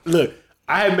with it. Look,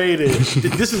 I had made it.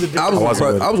 This is a I different. was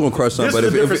gonna crush son, This but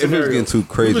is if a it different was getting too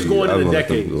crazy, we was going I into was gonna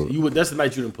decades. go. That's the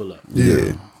night you didn't pull up. Yeah, That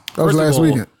was First of last all,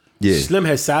 weekend. yeah, Slim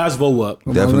had sized Vo up.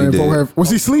 definitely My man, Vo did. had- was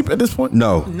he asleep at this point?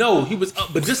 No, No, he was up.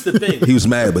 But just the thing, he was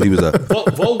mad, but he was up.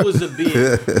 Vo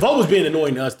was being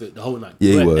annoying to us the whole night.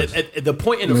 Yeah, he But was. At the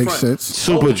point in the Makes front, sense.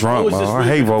 Super Vo drunk, was bro. just I really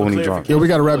hate Vo looking when he for drunk. Yeah, we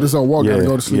got to wrap this up. Walk Yeah, out and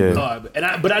go to sleep. yeah.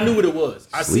 bro. But I knew what it was.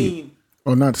 I seen.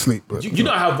 Oh, not sleep, but You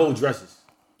know how Vo dresses.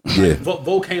 Yeah,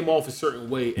 Vo came off a certain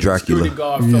way, and Dracula. the security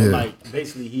guard felt Yeah. like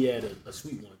basically he had a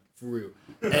sweet one for real,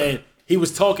 and he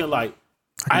was talking like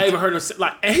I even heard him say,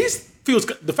 like, and he feels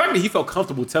the fact that he felt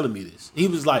comfortable telling me this. He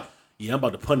was like, "Yeah, I'm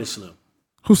about to punish Slim."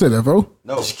 who said that, Vo?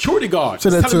 The security guard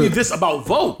Said was that telling me to- this about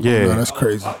Vo. Yeah. No, that's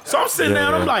crazy. So I'm sitting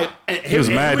down, I'm like, He was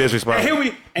mad disrespectful.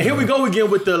 And here we go again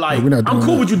with the like, we're not I'm doing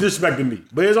cool that. with you disrespecting me,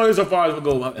 but it's only so far as we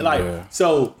go. Like, Yeah.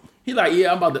 so he like,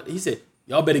 yeah, I'm about to. He said,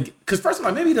 y'all better, because first I'm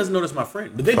like, maybe he doesn't know that's my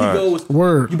friend, but then Facts. he goes,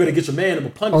 Word. you better get your man, I'm gonna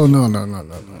punish Oh, you.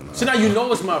 no. So now you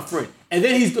know it's my friend, and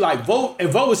then he's like, Vo, and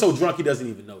Vo is so drunk he doesn't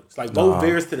even notice. Like Vo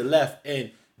veers to the left, and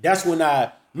that's when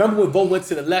I. Remember when Vo went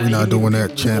to the left? We're and not he didn't doing even that,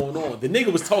 think what champ. was going on. The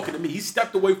nigga was talking to me. He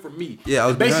stepped away from me. Yeah, I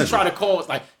was basically behind trying you. to call,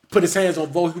 like put his hands on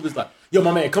Vo. He was like, "Yo,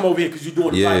 my man, come over here because you're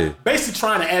doing the Yeah. right." Basically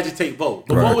trying to agitate Vo.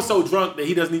 But Right. Vo was so drunk that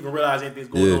he doesn't even realize anything's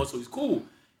going Yeah. on, so he's cool.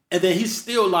 And then he's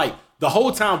still like the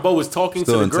whole time Vo was talking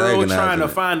Still to the girl, antagonizing trying to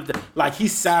it. find like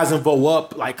he's sizing Vo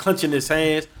up, like clenching his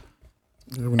hands.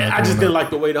 Yeah, we're And not I doing just that. didn't like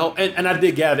the way the whole and I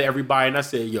did gather everybody and I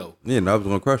said, "Yo." yeah. No, I was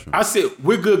gonna crush him. I said,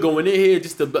 we're good going in here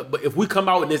just to, but if we come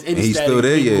out and there's any he's static, still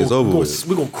there, we yeah, gonna- it's over We're with.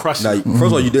 gonna crush Now, it. first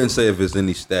of all, you didn't say if it's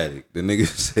any static. The nigga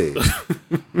said,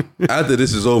 after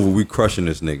this is over, we crushing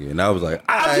this nigga. And I was like,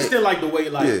 I just didn't like the way,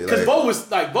 like, Yeah, because like- Vo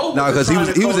was like, Vo nah, because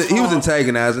wasn't he trying was to cause harm.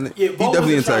 antagonizing it. Yeah, He Vo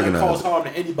definitely wasn't trying to antagonized cause it. harm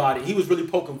to anybody. He was really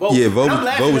poking Vo. Yeah, Vo And was- I'm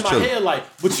laughing Vo was in my chilling. head like,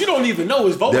 but you don't even know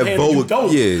is Vo That handing Vo you was-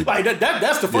 dope. yeah. Like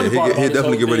that's the funny Yeah, part. he'll about this definitely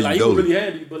whole get ready thing. to Like, dope. he really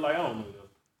had it, but like I don't know.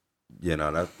 Yeah,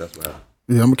 no, that's what happened.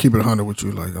 Yeah, I'm gonna keep it 100 with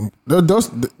you. Like,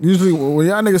 those usually when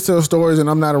y'all niggas tell stories and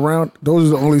I'm not around, those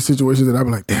are the only situations that I be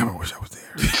like, damn, I wish I was there.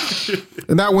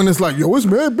 And not when it's like, yo, it's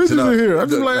mad bitches No, in here. I'm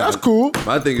just like, that's cool.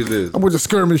 My thing is this. I'm with the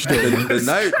skirmish day.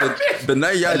 The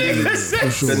night y'all did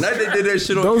the night they did that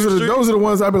shit on Those U are the Street, those are the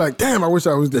ones I be like, damn, I wish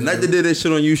I was there. the night they did that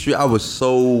shit on U Street, I was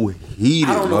so heated,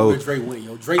 I don't know bro. where Dre went,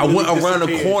 yo. Dre I went really around the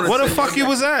disappeared. corner. Where the fuck you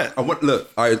was at? I went. Look,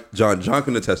 all right, John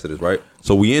can attest to this, right?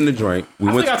 So we in the drink. We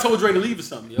I went. think I told Dre to leave or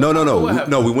something. Yo. No. What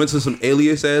happened? We went to some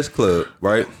alias ass club,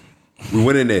 right? We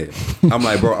went in there. I'm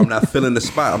like, bro, I'm not feeling the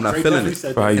spot. I'm not Dre feeling definitely it.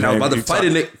 said Right, that. And I was about to You fight a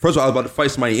nigga. First of all, I was about to fight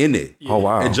somebody in there. Oh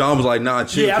wow. And John was like, nah,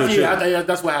 chill, chill, chill. Yeah,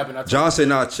 that's what happened. John said,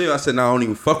 nah, chill. I said, nah, I don't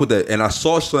even fuck with that. And I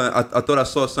saw son, I thought I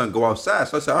saw son go outside.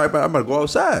 So I said, all right, I'm about to go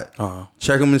outside.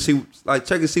 Check him and see,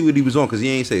 check and see what he was on. Cause he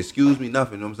ain't say, excuse me,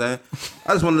 nothing. You know what I'm saying?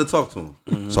 I just wanted to talk to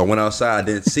him. So I went outside,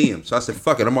 didn't see him. So I said,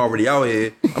 fuck it, I'm already out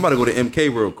here. I'm about to go to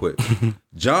MK real quick.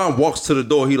 John walks to the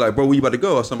door. He like, bro, where you about to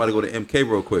go? I said, I'm about to go to MK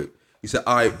real quick. He said,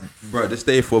 all right, bro, just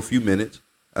stay for a few minutes.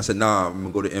 I said, nah, I'm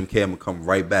gonna go to MK. I'm gonna come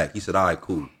right back. He said, all right,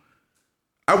 cool.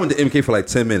 I went to MK for like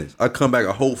 10 minutes. I come back,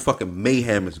 a whole fucking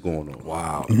mayhem is going on.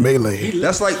 Wow. Melee.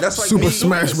 That's like Super me,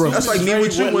 Smash Bros. That's like me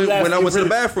with you when I went to the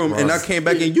bathroom and I came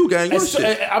back and you gang your And so,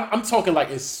 shit. I'm talking like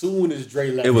as soon as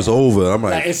Dre left. It was over. I'm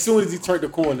Like like, as soon as he turned the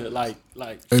corner, like.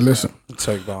 Hey, listen.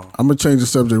 Take down. I'm gonna change the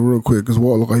subject real quick because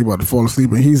Walt look like he about to fall asleep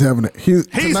and he's having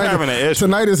having an issue.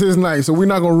 Tonight is his night, so we're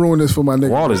not gonna ruin this for my nigga.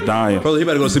 Walt is dying. bro, he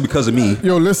better go sleep because of me.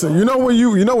 Yo, listen. You know when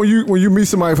you meet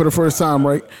somebody for the first time,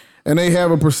 right? and they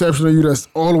have a perception of you that's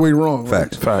all the way wrong.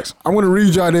 Right? Facts. I'm gonna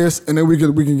read y'all this, and then we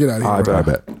can get out of here. All right,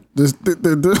 bro.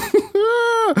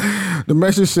 The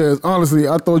message says, honestly,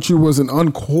 I thought you was an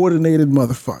uncoordinated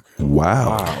motherfucker.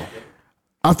 Wow.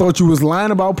 I thought you was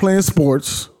lying about playing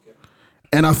sports.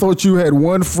 And I thought you had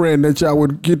one friend that y'all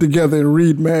would get together and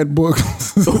read mad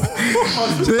books.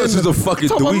 This is a fucking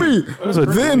tweet.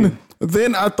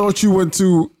 Then I thought you went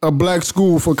to a black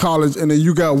school for college, and then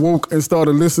you got woke and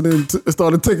started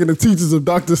started taking the teachings of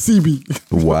Dr. Sebi.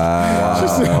 Wow.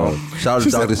 Shout out to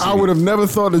Dr. Sebi. I would have never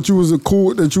thought that you was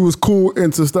cool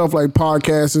into stuff like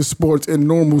podcasts and sports and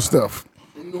normal stuff.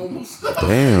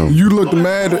 Damn. You look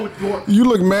mad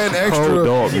extra. Cold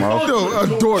dog, Mo. Yo,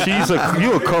 a dork.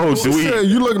 You a cold dweeb.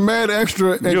 You look mad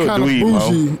extra and kind of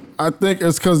bougie. Mo. I think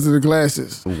it's because of the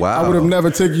glasses. Wow. I would have never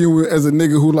taken you as a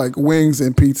nigga who like wings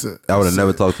and pizza. I would have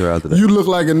never talked to her after that. You look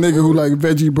like a nigga who like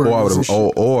veggie burgers.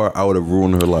 Or I would have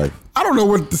ruined her life. I don't know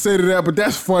what to say to that, but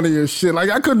that's funny as shit. Like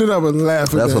I couldn't ever laugh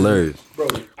at that. That's hilarious. Bro,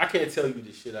 I can't tell you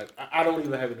this shit. I don't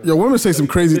even have it. Yo, women say some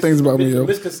crazy things about me, yo.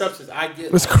 Misconceptions I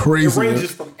get. It's crazy. It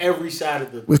ranges from every side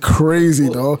of the. It's crazy,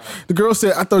 dog. The girl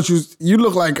said, "I thought you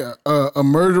look like a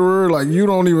murderer. Like you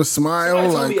don't even smile.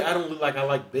 Somebody like told me I don't look like I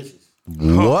like bitches.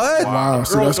 What? Wow,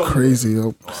 so that's crazy,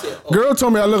 yo. Girl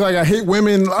told me I look like I hate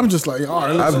women. I'm just like, all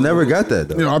right. I've never got that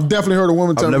though. You know, I've definitely heard a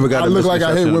woman tell me I look like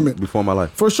I hate women before my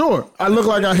life. For sure, I look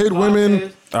like I hate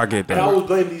women. I get that. And I always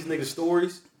blame these niggas'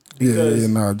 stories. Yeah,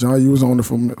 nah, John, you was on it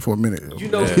for a minute. Yo. You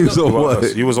know, he was on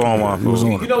what? You was on one.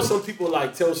 You know, some people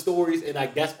like tell stories and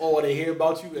like that's all they hear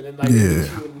about you, and then like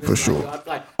for sure.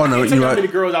 Like, oh no, I can't tell you how right. many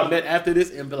girls I met after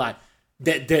this and be like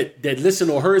that listen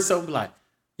or heard something like,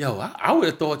 yo, I would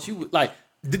have thought you would like.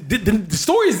 The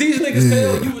stories these niggas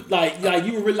tell you like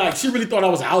you were really like she really thought I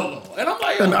was an outlaw, and I'm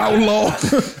like an outlaw.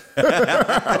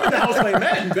 I'm in the house playing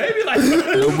Madden, baby. Like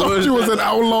you thought you was an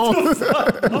outlaw.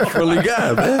 Really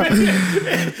guy,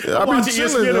 man. I'm watching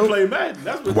ESPN and play Madden.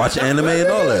 That's what watch anime and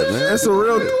all that, man.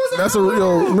 That's a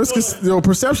real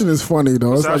perception is funny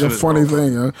though. It's like a funny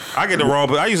thing. Yo.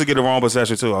 I used to get the wrong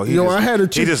perception too. I had a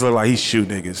chick. He just looked like he shoot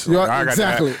niggas. Yo, I got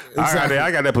exactly. I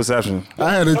got that perception.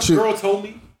 I had a chick. Girl told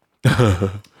me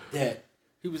that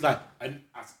he was like, I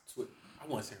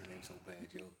want to say her name so bad,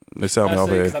 yo. Let's tell me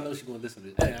over here. Because I know she's gonna listen to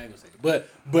this. I ain't gonna say it,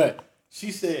 but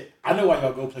she said, I know why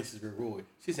y'all go places with Roy.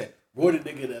 She said, Roy the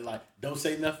nigga that like don't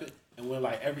say nothing, and when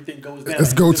like everything goes down, it's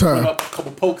like, go just time. Put up a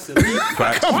couple pokes and leave.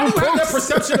 Why do you have that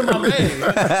perception of my man?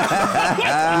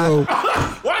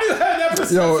 Why do you have that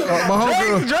perception? Yo, my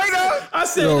homegirl. I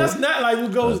said that's not like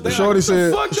what goes down. Shorty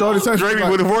said, Shorty texted me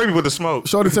like, Roy with the smoke.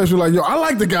 Shorty texted me like, yo, I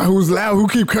like the guy who's loud, who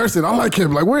keep cursing. I like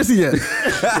him. Like, where's he at?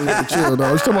 Chill,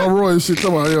 dog. She's talking about Roy and shit.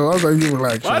 Talking about, yo, I was like, you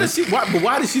relax. Why does she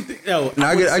think? Yo,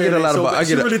 I get a lot about. I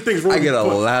get a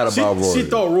lot about Roy. She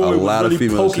thought Roy was really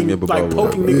poking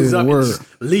niggas up and just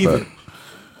leaving.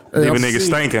 Hey, even niggas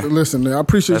stinking. Listen, man, I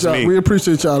appreciate That's y'all. me. We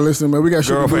appreciate y'all listening, man. We got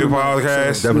shit Girl to do, favorite man.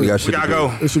 podcast. Definitely got shit. We gotta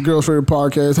go. It's your girl's favorite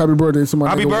podcast. Happy birthday to somebody.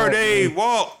 Happy nigga birthday,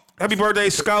 Walt. Happy birthday,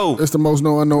 Sco. It's the most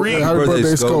known unknown. Happy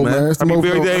birthday, Sco, man. It's the most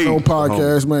known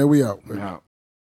podcast, man. We out. Man.